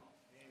do.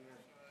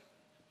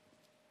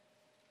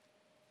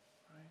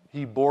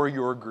 He bore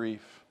your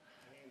grief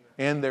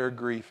and their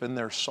grief and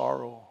their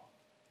sorrow,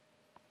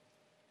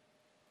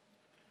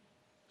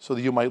 so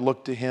that you might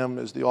look to Him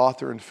as the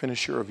author and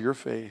finisher of your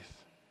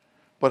faith.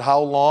 But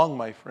how long,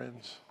 my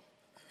friends?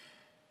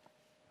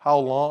 How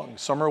long?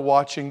 Some are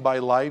watching by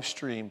live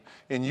stream,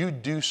 and you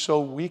do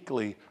so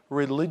weekly,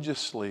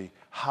 religiously.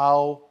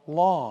 How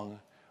long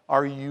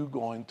are you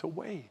going to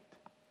wait?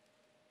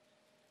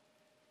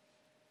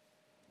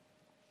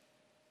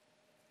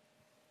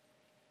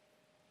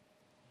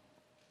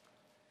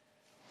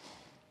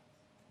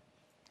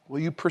 Will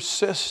you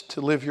persist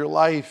to live your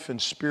life in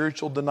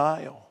spiritual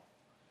denial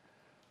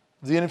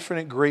of the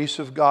infinite grace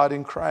of God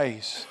in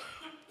Christ,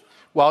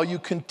 while you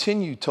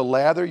continue to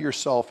lather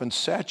yourself and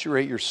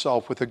saturate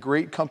yourself with a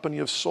great company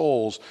of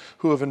souls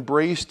who have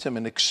embraced Him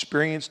and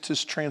experienced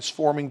His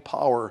transforming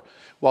power,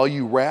 while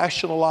you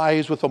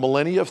rationalize with a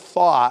millennia of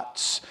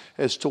thoughts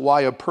as to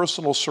why a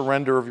personal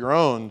surrender of your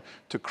own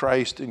to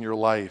Christ in your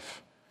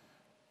life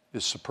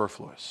is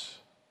superfluous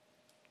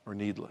or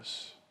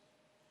needless?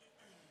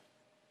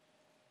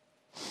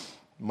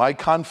 My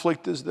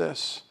conflict is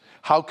this: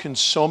 how can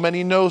so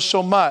many know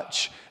so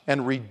much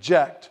and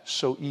reject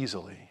so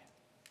easily?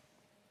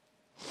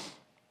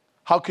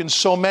 How can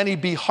so many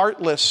be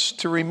heartless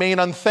to remain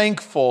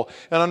unthankful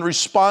and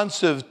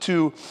unresponsive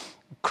to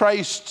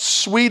Christ's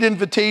sweet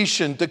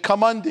invitation to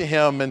come unto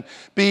Him and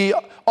be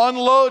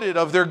unloaded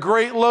of their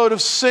great load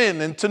of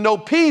sin and to know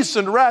peace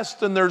and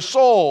rest in their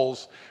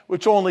souls,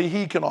 which only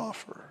He can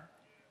offer?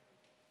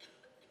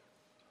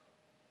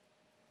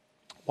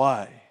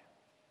 Why?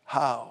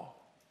 How?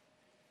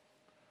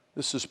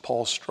 This is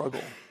Paul's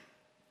struggle,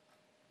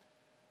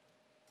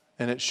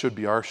 and it should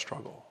be our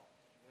struggle.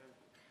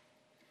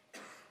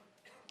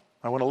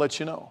 I want to let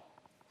you know,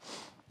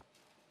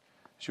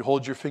 as you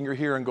hold your finger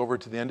here and go over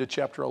to the end of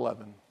chapter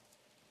 11,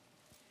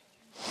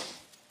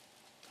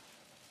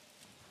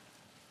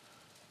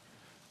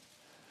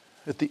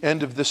 at the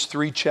end of this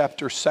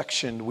 3-chapter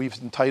section we've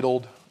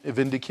entitled A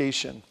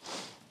Vindication,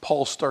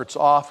 Paul starts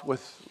off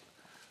with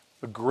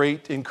a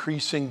great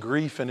increasing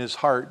grief in his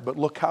heart, but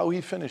look how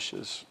he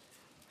finishes.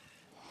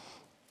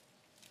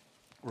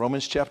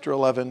 Romans chapter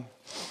 11,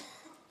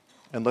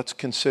 and let's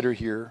consider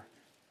here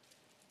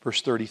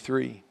verse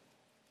 33.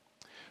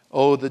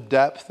 Oh, the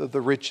depth of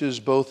the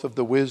riches both of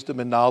the wisdom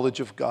and knowledge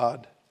of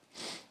God.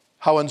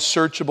 How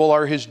unsearchable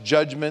are His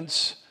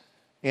judgments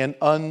and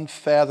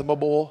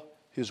unfathomable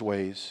His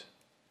ways.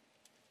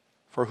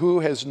 For who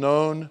has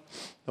known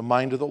the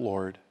mind of the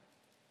Lord?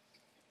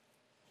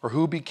 Or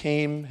who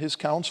became His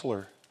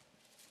counselor?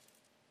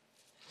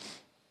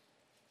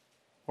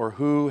 Or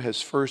who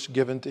has first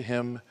given to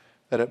Him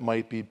that it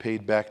might be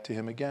paid back to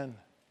Him again?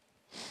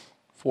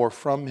 For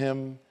from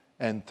Him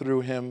and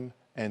through Him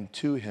and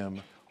to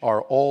him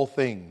are all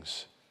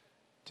things.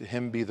 To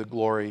him be the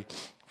glory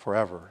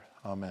forever.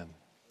 Amen.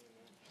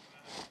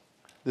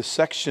 This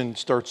section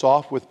starts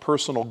off with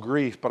personal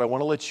grief, but I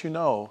want to let you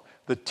know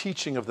the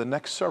teaching of the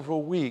next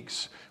several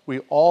weeks we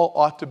all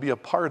ought to be a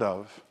part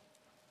of,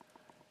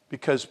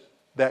 because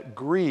that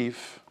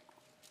grief,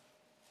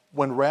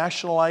 when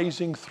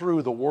rationalizing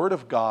through the Word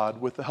of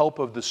God with the help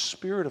of the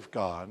Spirit of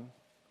God,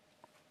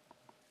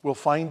 will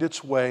find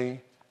its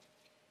way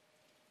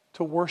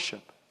to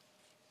worship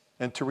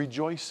and to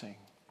rejoicing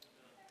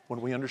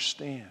when we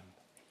understand.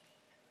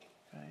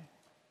 Okay?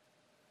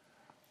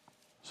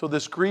 So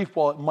this grief,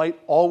 while it might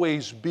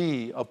always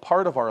be a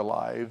part of our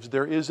lives,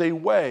 there is a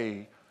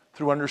way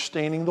through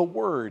understanding the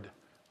Word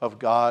of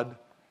God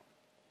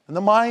and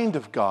the mind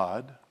of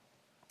God,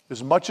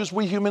 as much as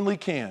we humanly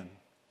can,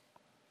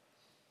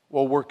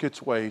 will work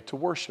its way to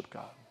worship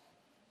God.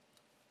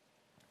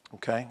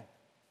 Okay?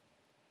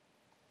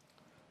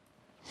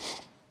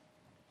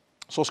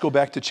 So let's go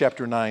back to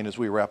chapter 9 as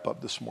we wrap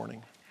up this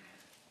morning.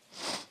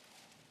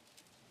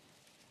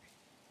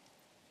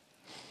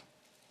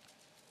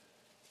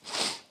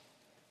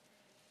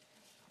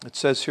 It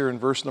says here in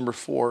verse number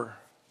 4,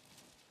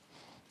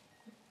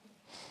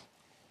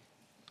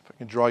 if I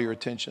can draw your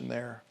attention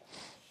there.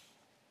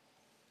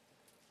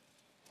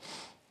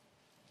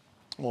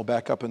 We'll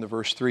back up into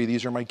verse 3.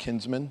 These are my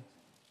kinsmen,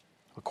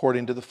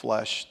 according to the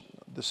flesh.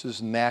 This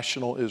is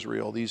national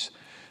Israel.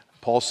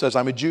 Paul says,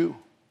 I'm a Jew.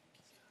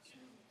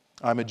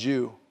 I'm a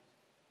Jew.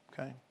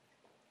 Okay?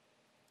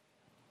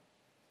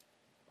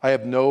 I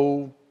have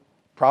no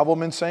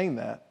problem in saying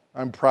that.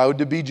 I'm proud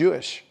to be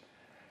Jewish.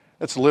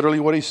 That's literally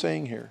what he's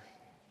saying here.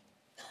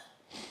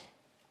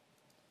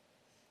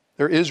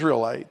 They're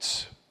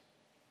Israelites.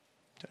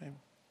 Okay?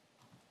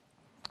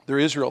 They're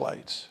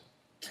Israelites.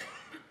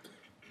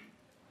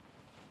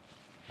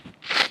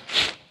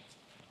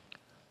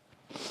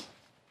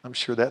 I'm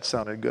sure that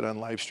sounded good on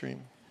live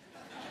stream.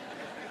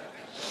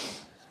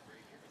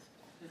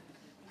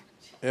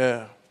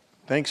 Yeah.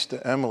 Thanks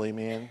to Emily,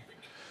 man.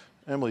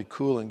 Emily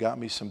Coolin got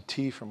me some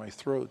tea for my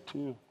throat,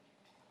 too.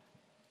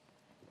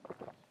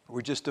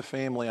 We're just a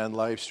family on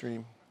live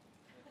stream.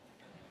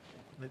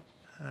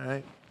 All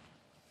right.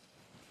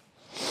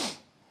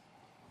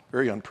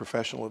 Very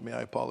unprofessional of me.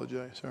 I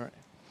apologize. All right.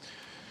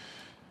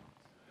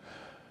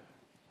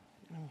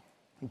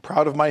 I'm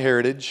proud of my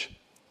heritage.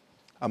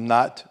 I'm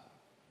not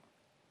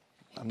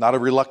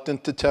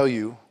reluctant to tell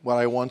you what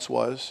I once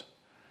was,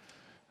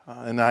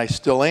 and I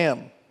still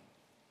am.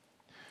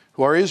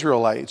 Who are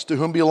Israelites, to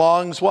whom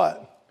belongs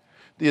what?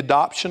 The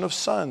adoption of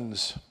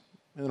sons.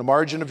 In the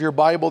margin of your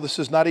Bible, this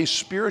is not a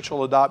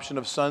spiritual adoption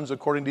of sons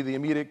according to the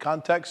immediate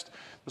context.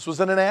 This was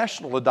a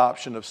national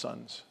adoption of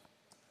sons.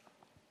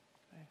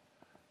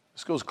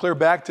 This goes clear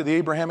back to the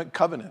Abrahamic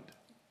covenant,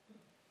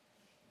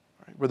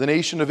 where the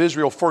nation of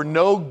Israel, for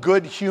no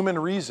good human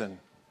reason,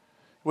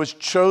 was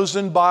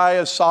chosen by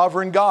a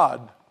sovereign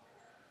God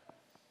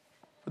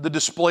for the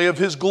display of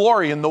his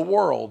glory in the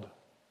world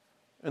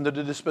and the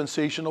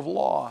dispensation of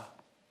law.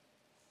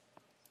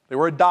 They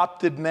were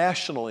adopted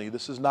nationally.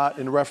 This is not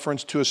in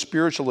reference to a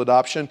spiritual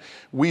adoption.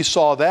 We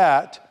saw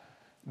that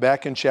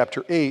back in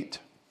chapter 8.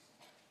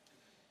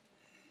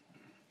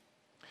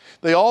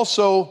 They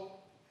also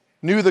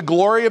knew the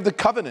glory of the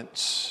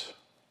covenants.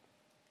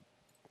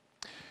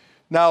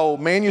 Now,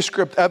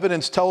 manuscript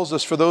evidence tells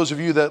us, for those of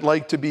you that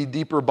like to be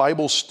deeper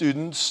Bible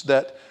students,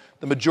 that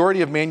the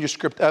majority of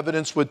manuscript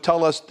evidence would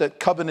tell us that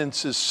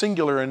covenants is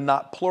singular and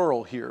not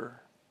plural here.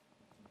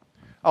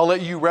 I'll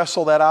let you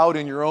wrestle that out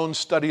in your own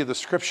study of the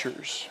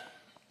Scriptures.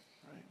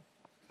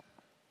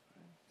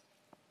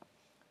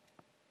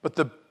 But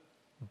the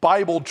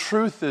Bible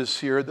truth is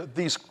here that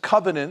these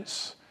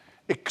covenants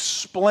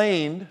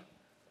explained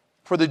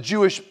for the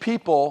Jewish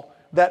people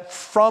that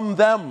from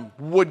them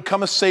would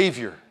come a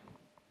Savior,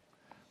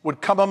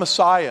 would come a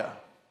Messiah.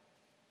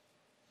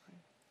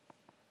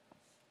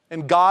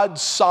 And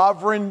God's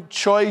sovereign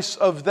choice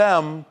of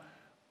them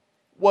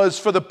was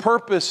for the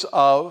purpose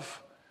of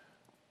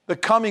the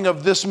coming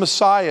of this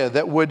Messiah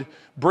that would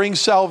bring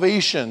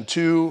salvation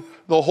to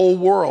the whole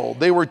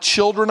world. They were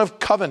children of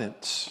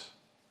covenants.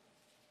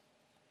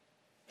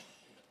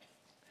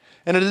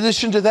 And in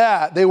addition to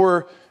that, they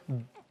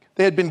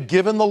had been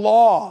given the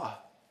law.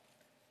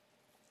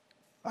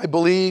 I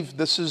believe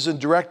this is in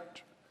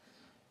direct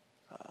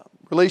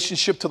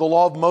relationship to the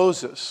law of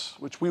Moses,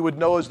 which we would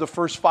know as the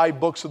first 5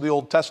 books of the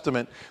Old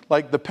Testament,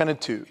 like the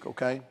Pentateuch,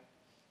 okay?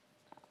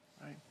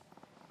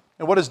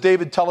 And what does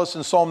David tell us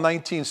in Psalm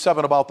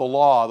 19:7 about the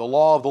law? The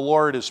law of the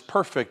Lord is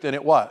perfect, and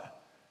it what?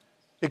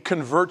 It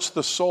converts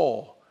the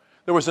soul.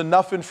 There was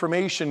enough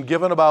information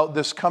given about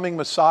this coming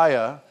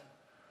Messiah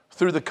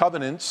through the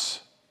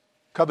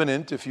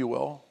covenant, if you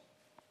will,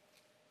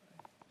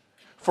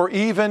 for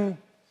even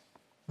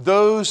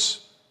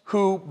those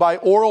who by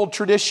oral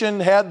tradition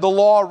had the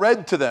law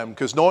read to them,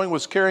 because no one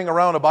was carrying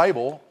around a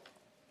Bible.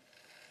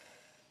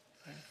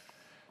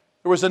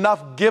 There was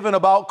enough given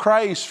about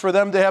Christ for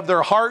them to have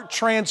their heart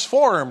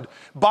transformed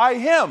by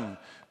Him.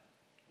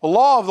 The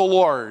law of the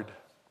Lord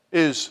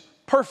is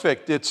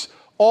perfect. It's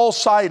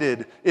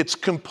all-sided, it's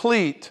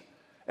complete,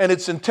 and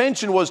its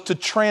intention was to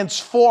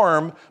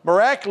transform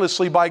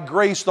miraculously by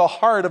grace the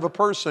heart of a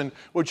person,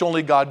 which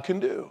only God can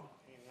do.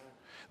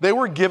 They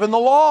were given the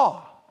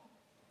law.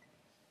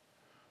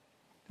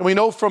 And we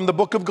know from the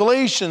book of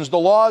Galatians, the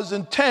law's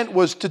intent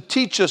was to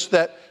teach us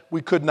that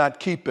we could not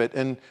keep it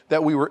and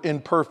that we were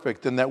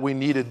imperfect and that we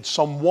needed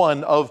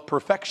someone of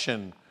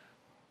perfection,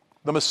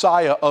 the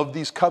Messiah of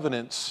these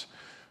covenants,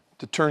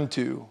 to turn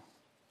to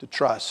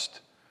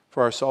trust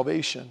for our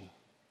salvation.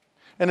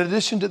 In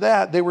addition to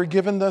that, they were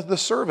given the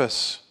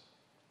service.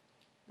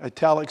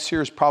 Italics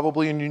here is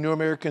probably in your New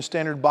American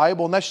Standard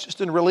Bible, and that's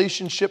just in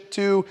relationship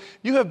to,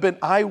 you have been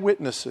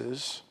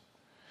eyewitnesses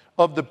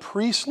of the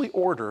priestly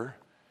order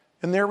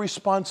and their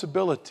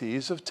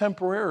responsibilities of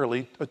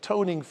temporarily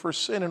atoning for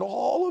sin in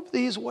all of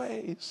these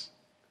ways.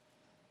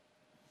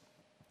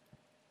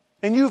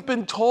 And you've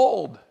been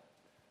told,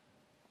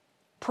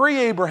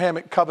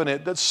 pre-Abrahamic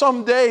covenant, that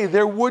someday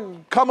there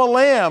would come a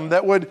lamb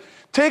that would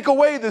take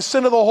away the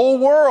sin of the whole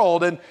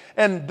world.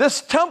 And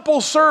this temple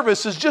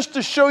service is just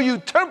to show you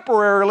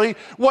temporarily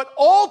what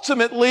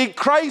ultimately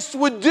Christ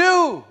would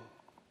do.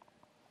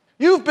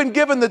 You've been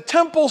given the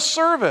temple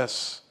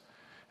service.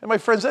 And my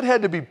friends, that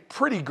had to be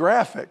pretty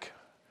graphic,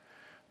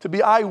 to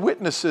be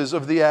eyewitnesses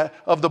of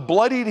the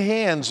bloodied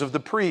hands of the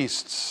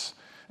priests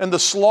and the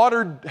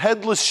slaughtered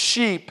headless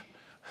sheep,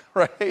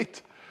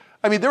 right?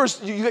 I mean,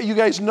 you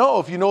guys know,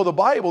 if you know the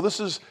Bible, this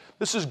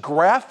is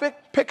graphic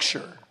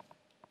picture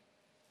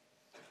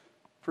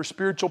for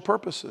spiritual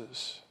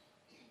purposes.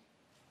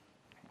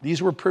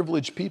 These were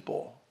privileged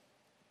people.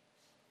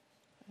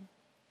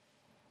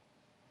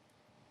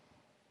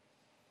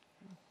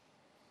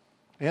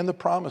 And the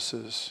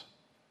promises.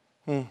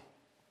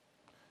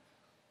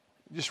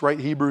 Just write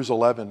Hebrews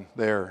 11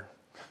 there.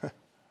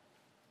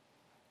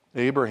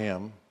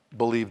 Abraham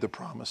believed the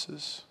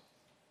promises.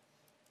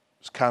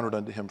 It was counted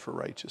unto him for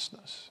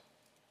righteousness.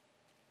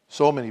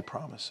 So many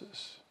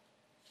promises.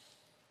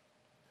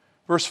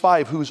 Verse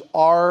 5, whose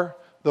are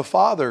the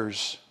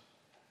fathers.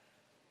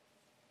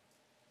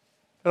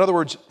 In other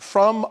words,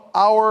 from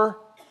our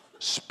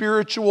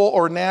spiritual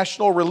or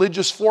national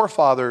religious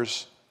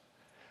forefathers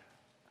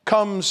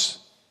comes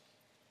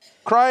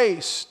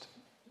Christ,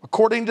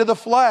 according to the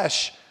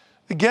flesh.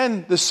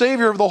 Again, the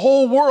Savior of the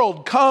whole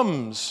world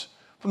comes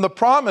from the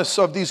promise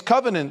of these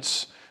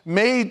covenants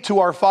made to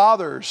our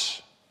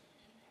fathers.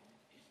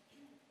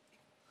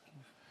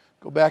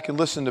 Go back and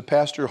listen to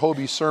Pastor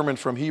Hobie's sermon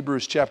from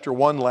Hebrews chapter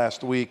 1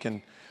 last week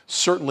and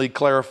certainly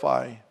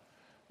clarify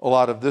a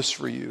lot of this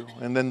for you.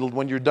 And then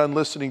when you're done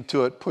listening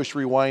to it, push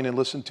rewind and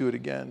listen to it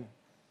again.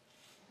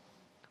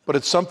 But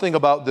it's something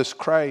about this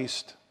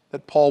Christ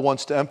that Paul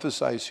wants to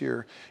emphasize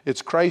here.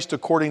 It's Christ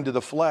according to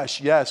the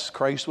flesh. Yes,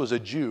 Christ was a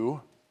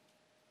Jew,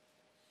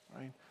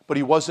 right? But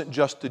he wasn't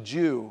just a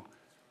Jew,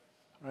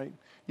 right?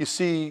 You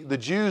see, the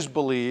Jews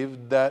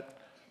believed that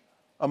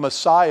a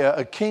Messiah,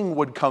 a king,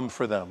 would come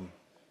for them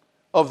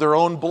of their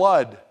own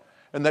blood,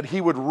 and that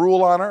he would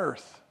rule on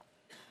earth,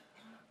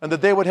 and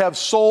that they would have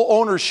sole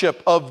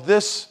ownership of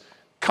this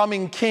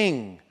coming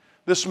king,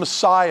 this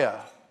Messiah.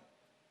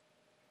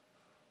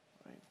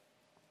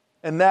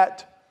 And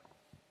that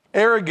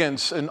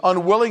arrogance and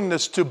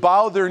unwillingness to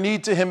bow their knee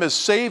to him as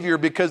Savior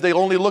because they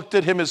only looked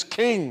at him as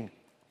king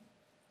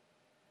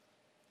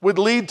would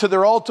lead to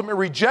their ultimate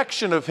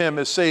rejection of him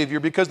as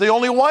Savior because they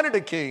only wanted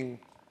a king.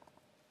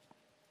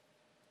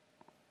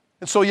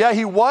 And so, yeah,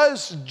 he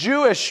was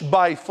Jewish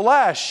by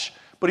flesh,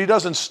 but he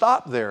doesn't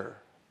stop there.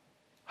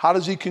 How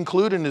does he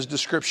conclude in his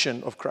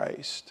description of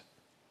Christ?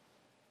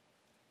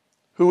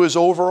 Who is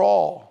over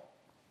all?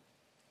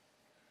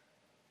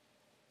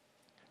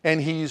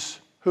 And he's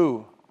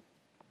who?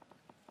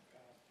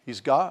 He's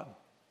God.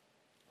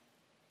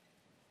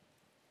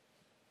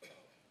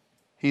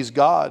 He's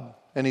God,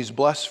 and he's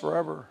blessed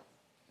forever.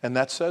 And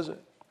that says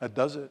it. That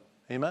does it.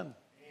 Amen.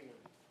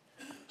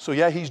 So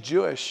yeah, he's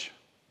Jewish,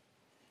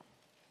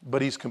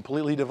 but he's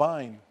completely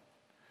divine.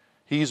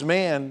 He's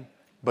man,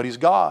 but he's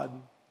God.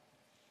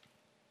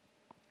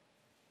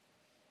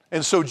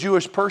 And so,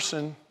 Jewish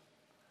person,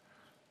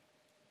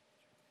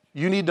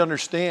 you need to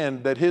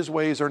understand that his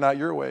ways are not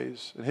your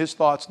ways, and his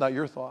thoughts not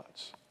your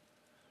thoughts.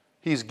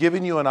 He's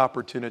given you an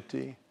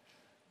opportunity.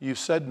 You've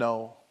said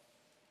no.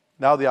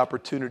 Now the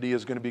opportunity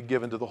is going to be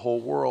given to the whole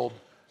world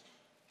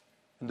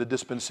in the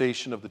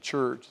dispensation of the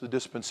church, the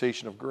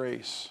dispensation of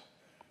grace.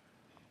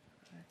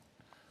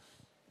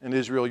 In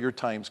Israel, your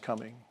time's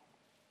coming.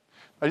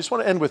 I just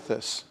want to end with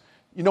this.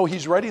 You know,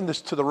 he's writing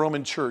this to the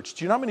Roman church.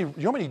 Do you know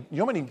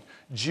how many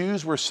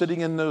Jews were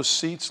sitting in those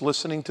seats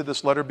listening to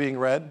this letter being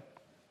read?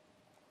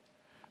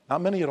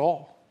 Not many at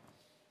all.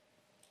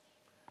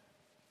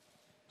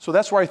 So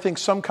that's where I think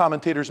some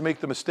commentators make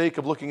the mistake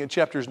of looking at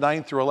chapters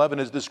 9 through 11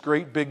 as this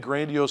great, big,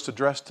 grandiose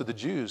address to the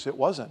Jews. It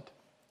wasn't.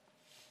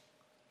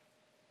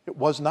 It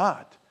was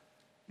not.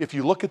 If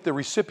you look at the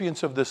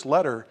recipients of this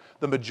letter,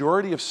 the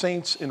majority of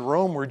saints in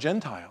Rome were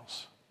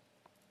Gentiles.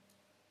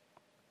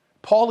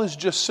 Paul is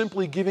just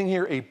simply giving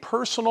here a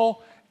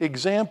personal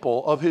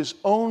example of his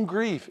own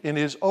grief in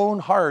his own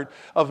heart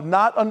of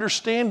not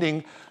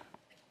understanding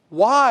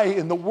why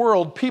in the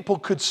world people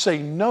could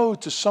say no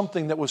to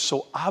something that was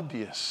so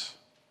obvious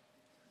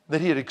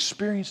that he had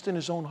experienced in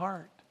his own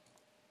heart.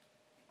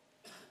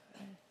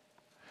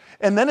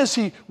 And then as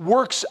he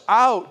works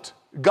out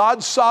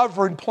God's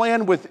sovereign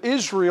plan with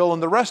Israel in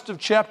the rest of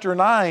chapter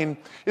 9,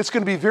 it's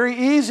going to be very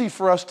easy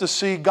for us to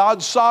see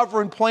God's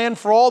sovereign plan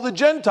for all the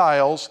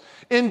Gentiles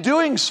in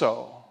doing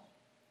so.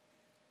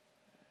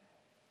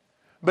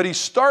 But he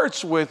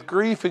starts with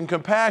grief and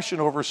compassion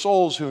over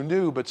souls who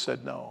knew but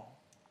said no.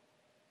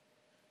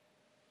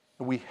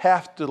 We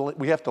have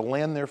to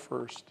land there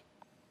first.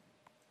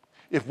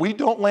 If we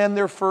don't land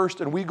there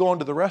first and we go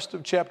into the rest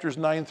of chapters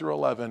 9 through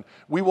 11,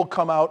 we will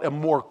come out a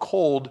more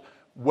cold,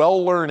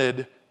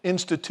 well-learned,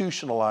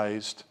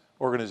 institutionalized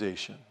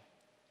organization.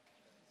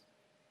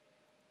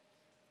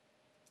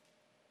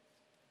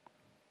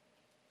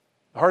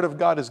 The heart of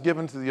God is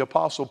given to the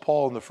Apostle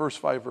Paul in the first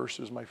 5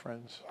 verses, my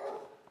friends.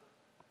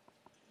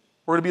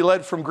 We're going to be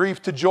led from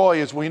grief to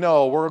joy, as we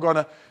know. We're going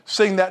to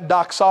sing that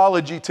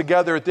doxology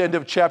together at the end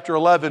of chapter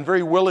 11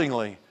 very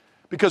willingly,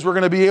 because we're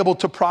going to be able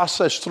to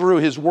process through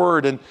his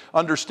word and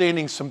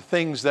understanding some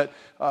things that,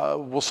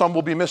 some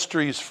will be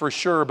mysteries for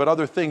sure, but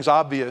other things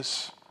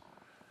obvious.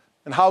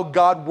 And how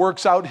God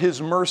works out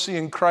his mercy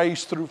in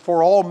Christ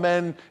for all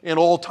men in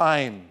all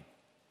time.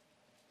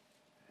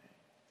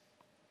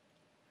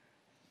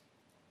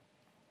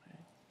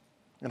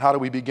 And how do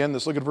we begin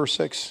this? Look at verse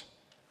 6.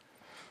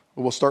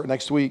 We'll start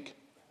next week.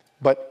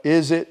 But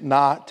is it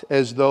not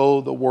as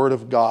though the word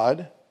of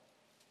God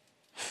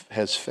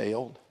has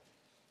failed?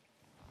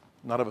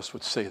 None of us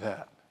would say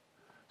that.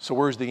 So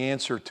where's the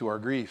answer to our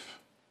grief?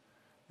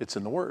 It's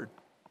in the word.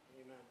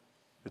 Amen.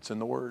 It's in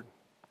the word.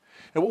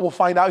 And what we'll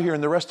find out here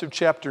in the rest of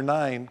chapter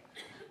 9,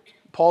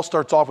 Paul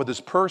starts off with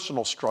his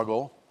personal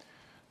struggle.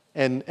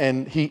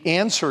 And he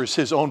answers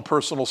his own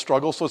personal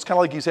struggle. So it's kind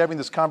of like he's having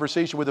this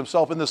conversation with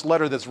himself in this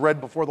letter that's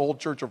read before the whole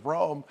church of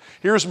Rome.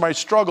 Here's my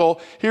struggle.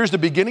 Here's the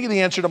beginning of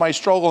the answer to my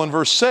struggle in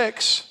verse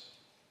 6.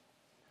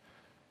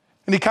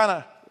 And he kind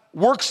of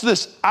works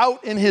this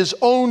out in his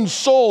own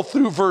soul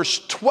through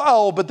verse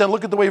 12. But then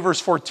look at the way verse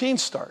 14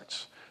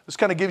 starts. This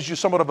kind of gives you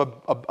somewhat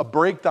of a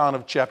breakdown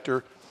of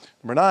chapter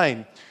number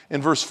 9.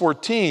 In verse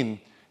 14,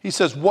 he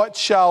says, what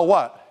shall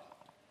what?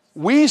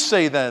 We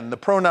say then. The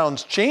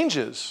pronouns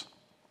changes.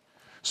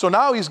 So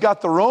now he's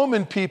got the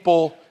Roman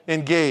people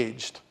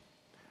engaged.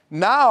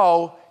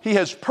 Now he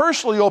has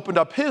personally opened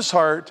up his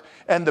heart,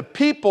 and the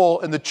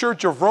people in the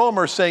church of Rome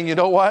are saying, you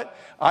know what?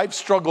 I've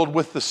struggled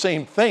with the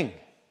same thing.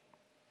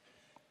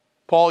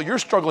 Paul, you're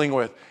struggling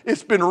with.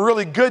 It's been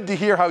really good to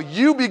hear how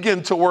you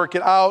begin to work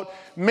it out.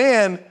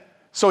 Man,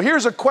 so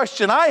here's a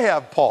question I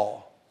have,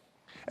 Paul.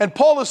 And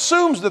Paul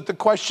assumes that the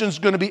question's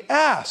going to be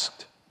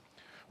asked.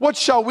 What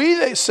shall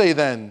we say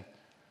then?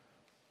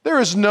 There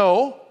is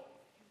no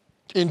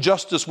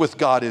injustice with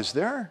God, is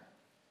there?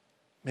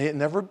 May it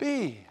never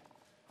be.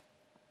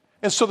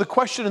 And so the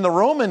question in the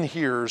Roman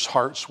hearers'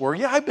 hearts were,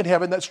 yeah, I've been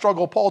having that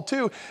struggle, Paul,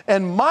 too.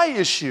 And my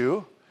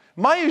issue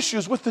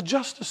is with the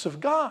justice of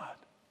God.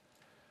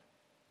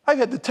 I've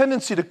had the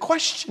tendency to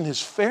question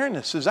his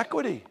fairness, his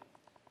equity.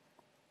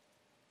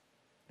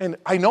 And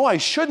I know I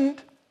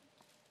shouldn't,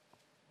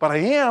 but I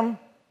am.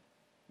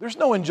 There's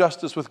no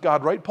injustice with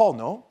God, right, Paul?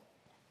 No.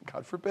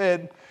 God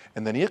forbid.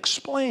 And then he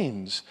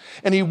explains.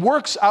 And he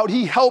works out,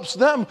 he helps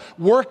them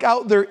work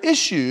out their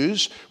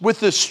issues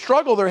with the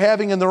struggle they're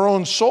having in their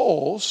own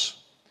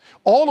souls,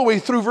 all the way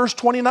through verse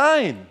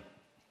 29.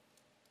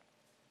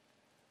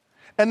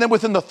 And then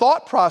within the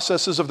thought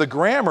processes of the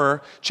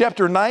grammar,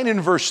 chapter 9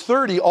 and verse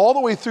 30, all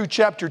the way through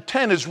chapter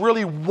 10 is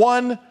really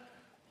one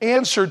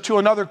answer to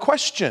another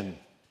question.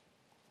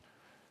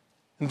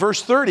 In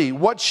verse 30,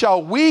 what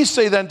shall we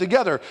say then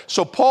together?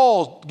 So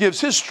Paul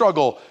gives his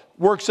struggle,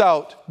 works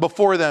out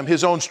before them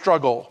his own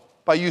struggle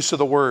by use of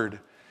the word.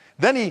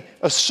 Then he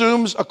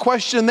assumes a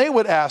question they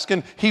would ask,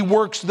 and he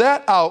works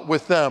that out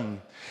with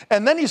them.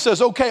 And then he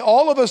says, okay,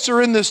 all of us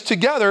are in this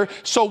together,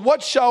 so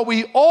what shall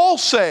we all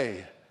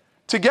say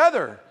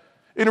together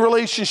in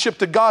relationship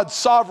to God's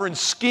sovereign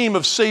scheme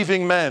of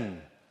saving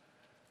men?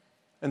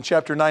 And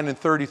chapter 9 and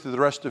 30 through the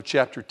rest of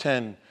chapter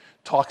 10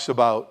 talks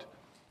about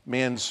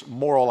man's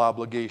moral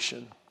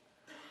obligation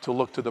to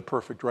look to the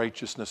perfect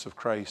righteousness of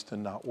Christ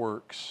and not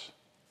works.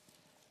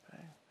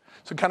 Okay?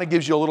 So it kind of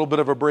gives you a little bit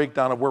of a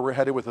breakdown of where we're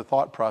headed with the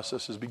thought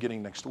processes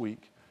beginning next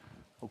week.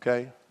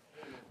 Okay?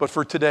 But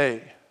for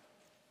today,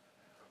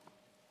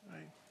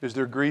 right, is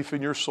there grief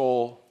in your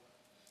soul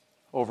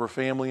over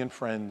family and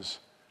friends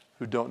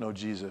who don't know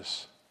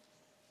Jesus?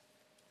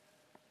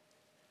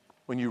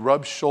 When you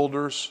rub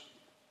shoulders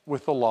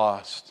with the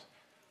lost,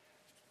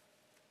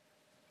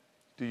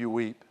 do you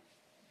weep?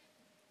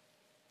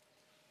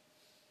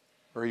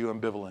 Or are you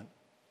ambivalent?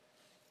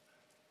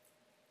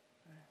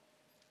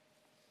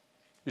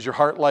 Is your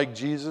heart like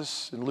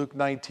Jesus in Luke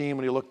 19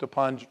 when he looked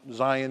upon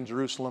Zion,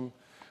 Jerusalem,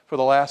 for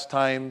the last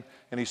time,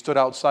 and he stood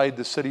outside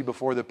the city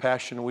before the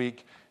Passion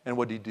Week, and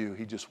what did he do?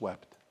 He just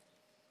wept.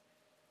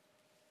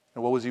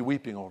 And what was he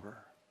weeping over?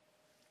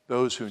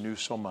 those who knew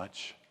so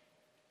much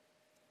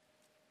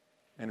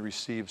and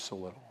received so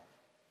little.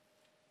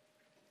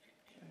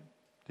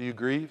 Do you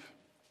grieve?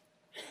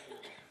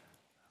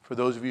 For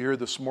those of you here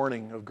this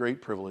morning of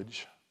great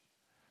privilege,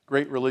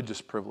 great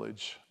religious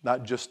privilege,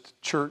 not just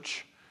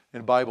church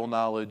and Bible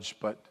knowledge,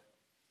 but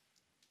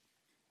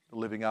the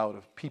living out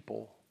of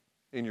people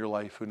in your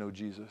life who know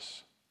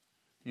Jesus.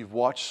 You've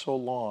watched so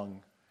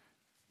long,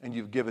 and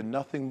you've given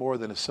nothing more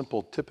than a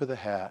simple tip of the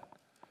hat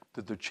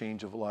to the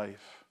change of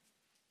life,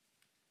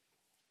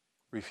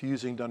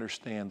 refusing to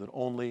understand that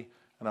only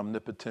an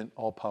omnipotent,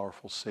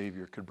 all-powerful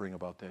Savior could bring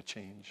about that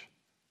change.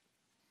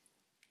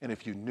 And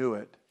if you knew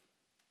it,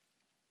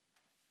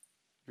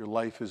 your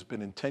life has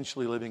been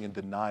intentionally living in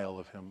denial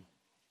of Him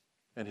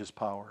and His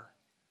power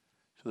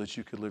so that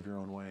you could live your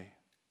own way.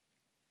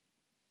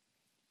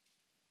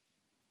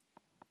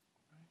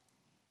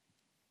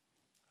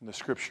 And the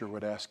Scripture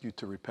would ask you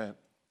to repent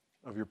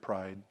of your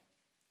pride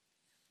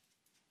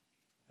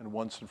and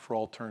once and for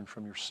all turn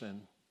from your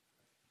sin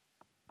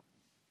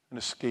and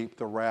escape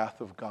the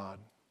wrath of God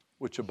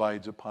which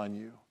abides upon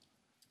you,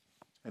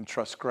 and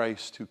trust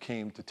Christ who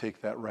came to take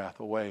that wrath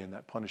away and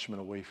that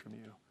punishment away from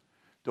you.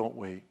 Don't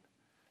wait.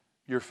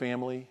 Your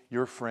family,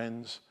 your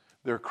friends,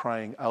 they're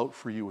crying out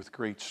for you with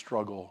great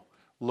struggle.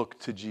 Look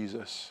to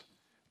Jesus.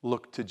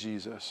 Look to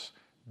Jesus.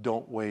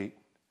 Don't wait.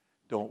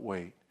 Don't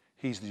wait.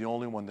 He's the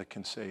only one that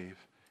can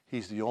save.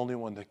 He's the only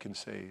one that can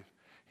save.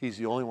 He's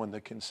the only one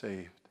that can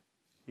save.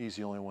 He's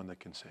the only one that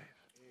can save.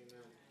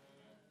 Amen.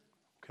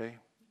 Okay?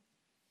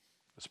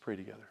 Let's pray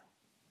together.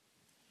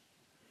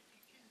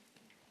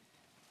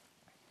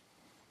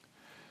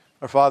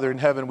 Our Father in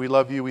heaven, we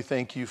love you. We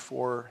thank you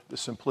for the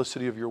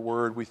simplicity of your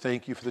word. We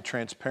thank you for the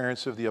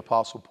transparency of the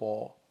Apostle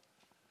Paul,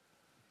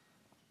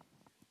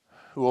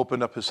 who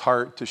opened up his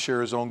heart to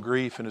share his own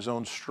grief and his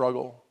own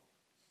struggle.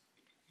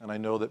 And I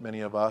know that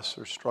many of us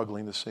are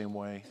struggling the same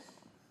way.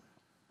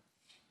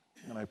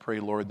 And I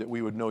pray, Lord, that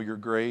we would know your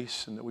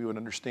grace and that we would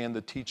understand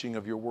the teaching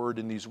of your word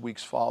in these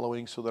weeks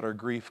following so that our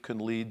grief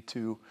can lead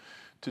to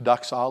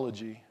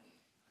doxology,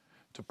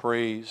 to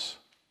praise,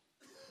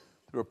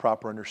 through a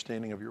proper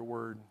understanding of your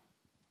word.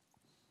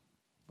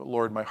 But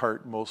Lord, my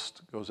heart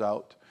most goes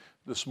out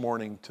this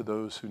morning to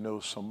those who know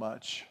so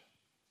much,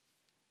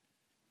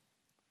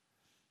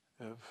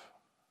 have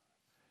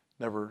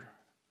never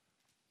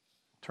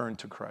turned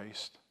to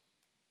Christ.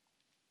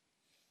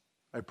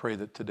 I pray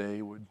that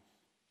today would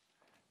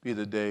be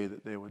the day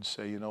that they would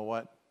say, you know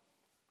what?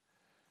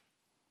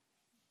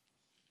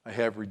 I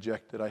have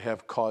rejected, I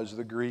have caused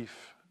the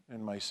grief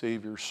in my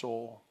Savior's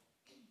soul.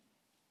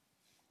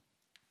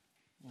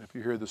 And if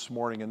you're here this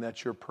morning and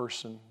that's your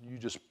person, you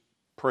just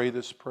pray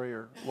this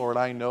prayer. Lord,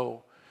 I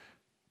know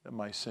that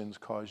my sins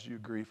caused you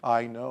grief.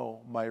 I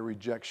know my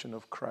rejection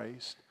of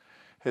Christ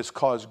has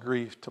caused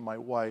grief to my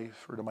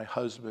wife or to my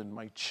husband,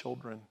 my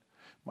children,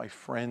 my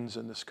friends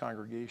in this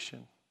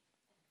congregation.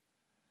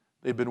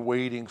 They've been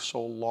waiting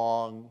so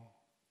long.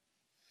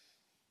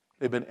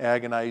 They've been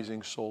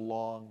agonizing so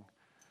long.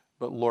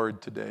 But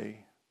Lord,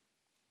 today,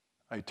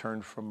 I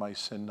turn from my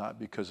sin not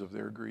because of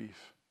their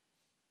grief,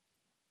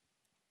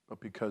 but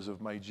because of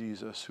my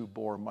Jesus who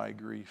bore my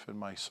grief and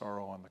my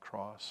sorrow on the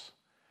cross.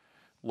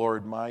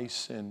 Lord, my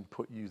sin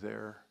put you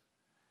there.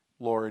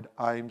 Lord,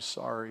 I'm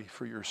sorry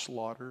for your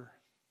slaughter.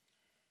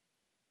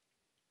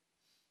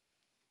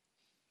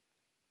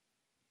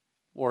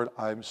 Lord,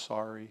 I'm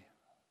sorry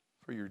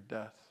for your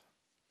death.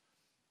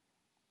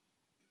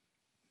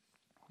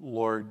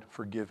 Lord,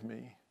 forgive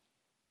me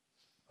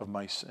of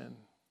my sin.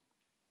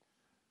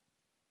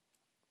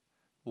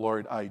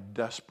 Lord, I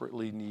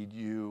desperately need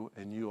you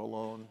and you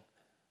alone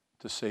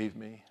to save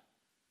me.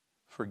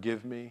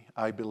 Forgive me.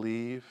 I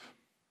believe.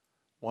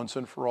 Once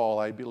and for all,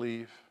 I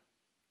believe.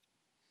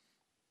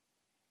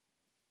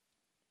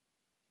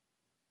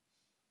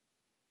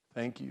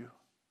 Thank you.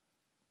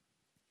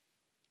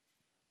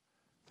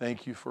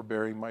 Thank you for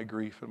bearing my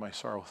grief and my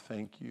sorrow.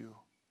 Thank you.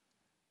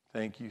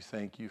 Thank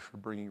you for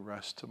bringing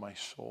rest to my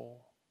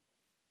soul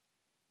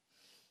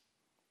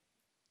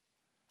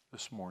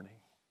this morning.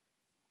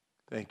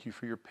 Thank you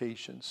for your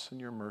patience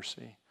and your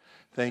mercy.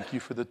 Thank you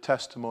for the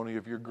testimony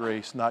of your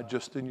grace, not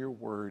just in your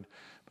word,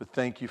 but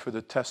thank you for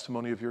the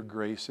testimony of your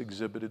grace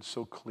exhibited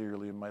so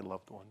clearly in my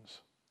loved ones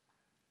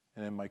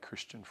and in my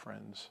Christian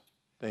friends.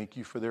 Thank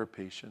you for their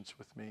patience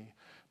with me.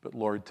 But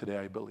Lord, today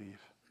I believe.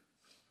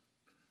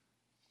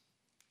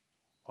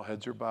 All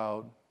heads are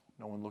bowed,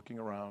 no one looking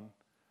around.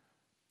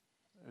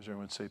 As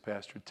everyone say,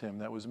 Pastor Tim,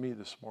 that was me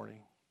this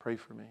morning. Pray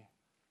for me.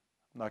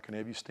 I'm not going to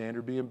have you stand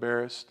or be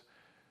embarrassed,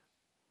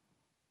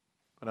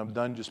 but I'm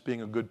done just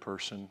being a good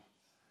person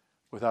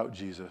without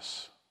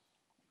Jesus.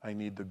 I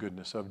need the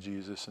goodness of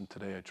Jesus, and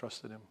today I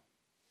trusted him.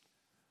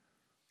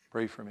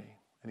 Pray for me.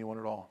 Anyone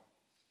at all?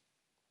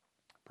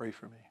 Pray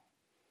for me.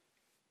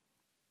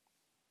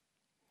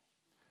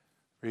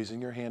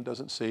 Raising your hand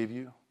doesn't save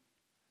you.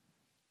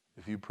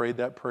 If you prayed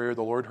that prayer,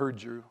 the Lord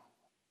heard you.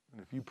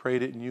 And if you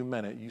prayed it and you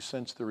meant it, you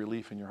sense the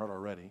relief in your heart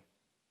already.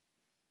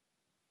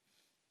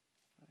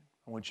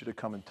 I want you to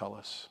come and tell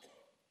us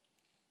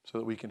so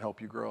that we can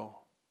help you grow.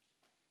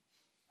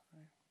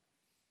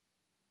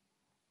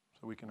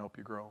 so we can help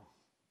you grow.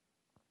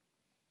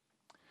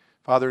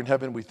 Father in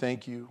heaven, we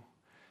thank you.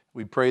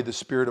 We pray the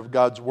Spirit of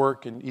God's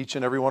work in each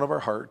and every one of our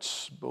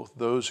hearts, both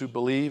those who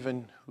believe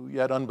and who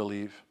yet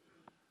unbelieve.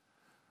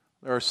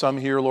 There are some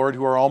here, Lord,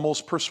 who are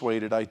almost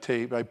persuaded. I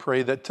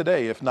pray that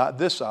today, if not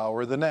this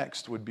hour, the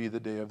next would be the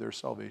day of their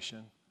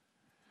salvation.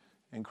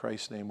 In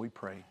Christ's name we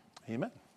pray. Amen.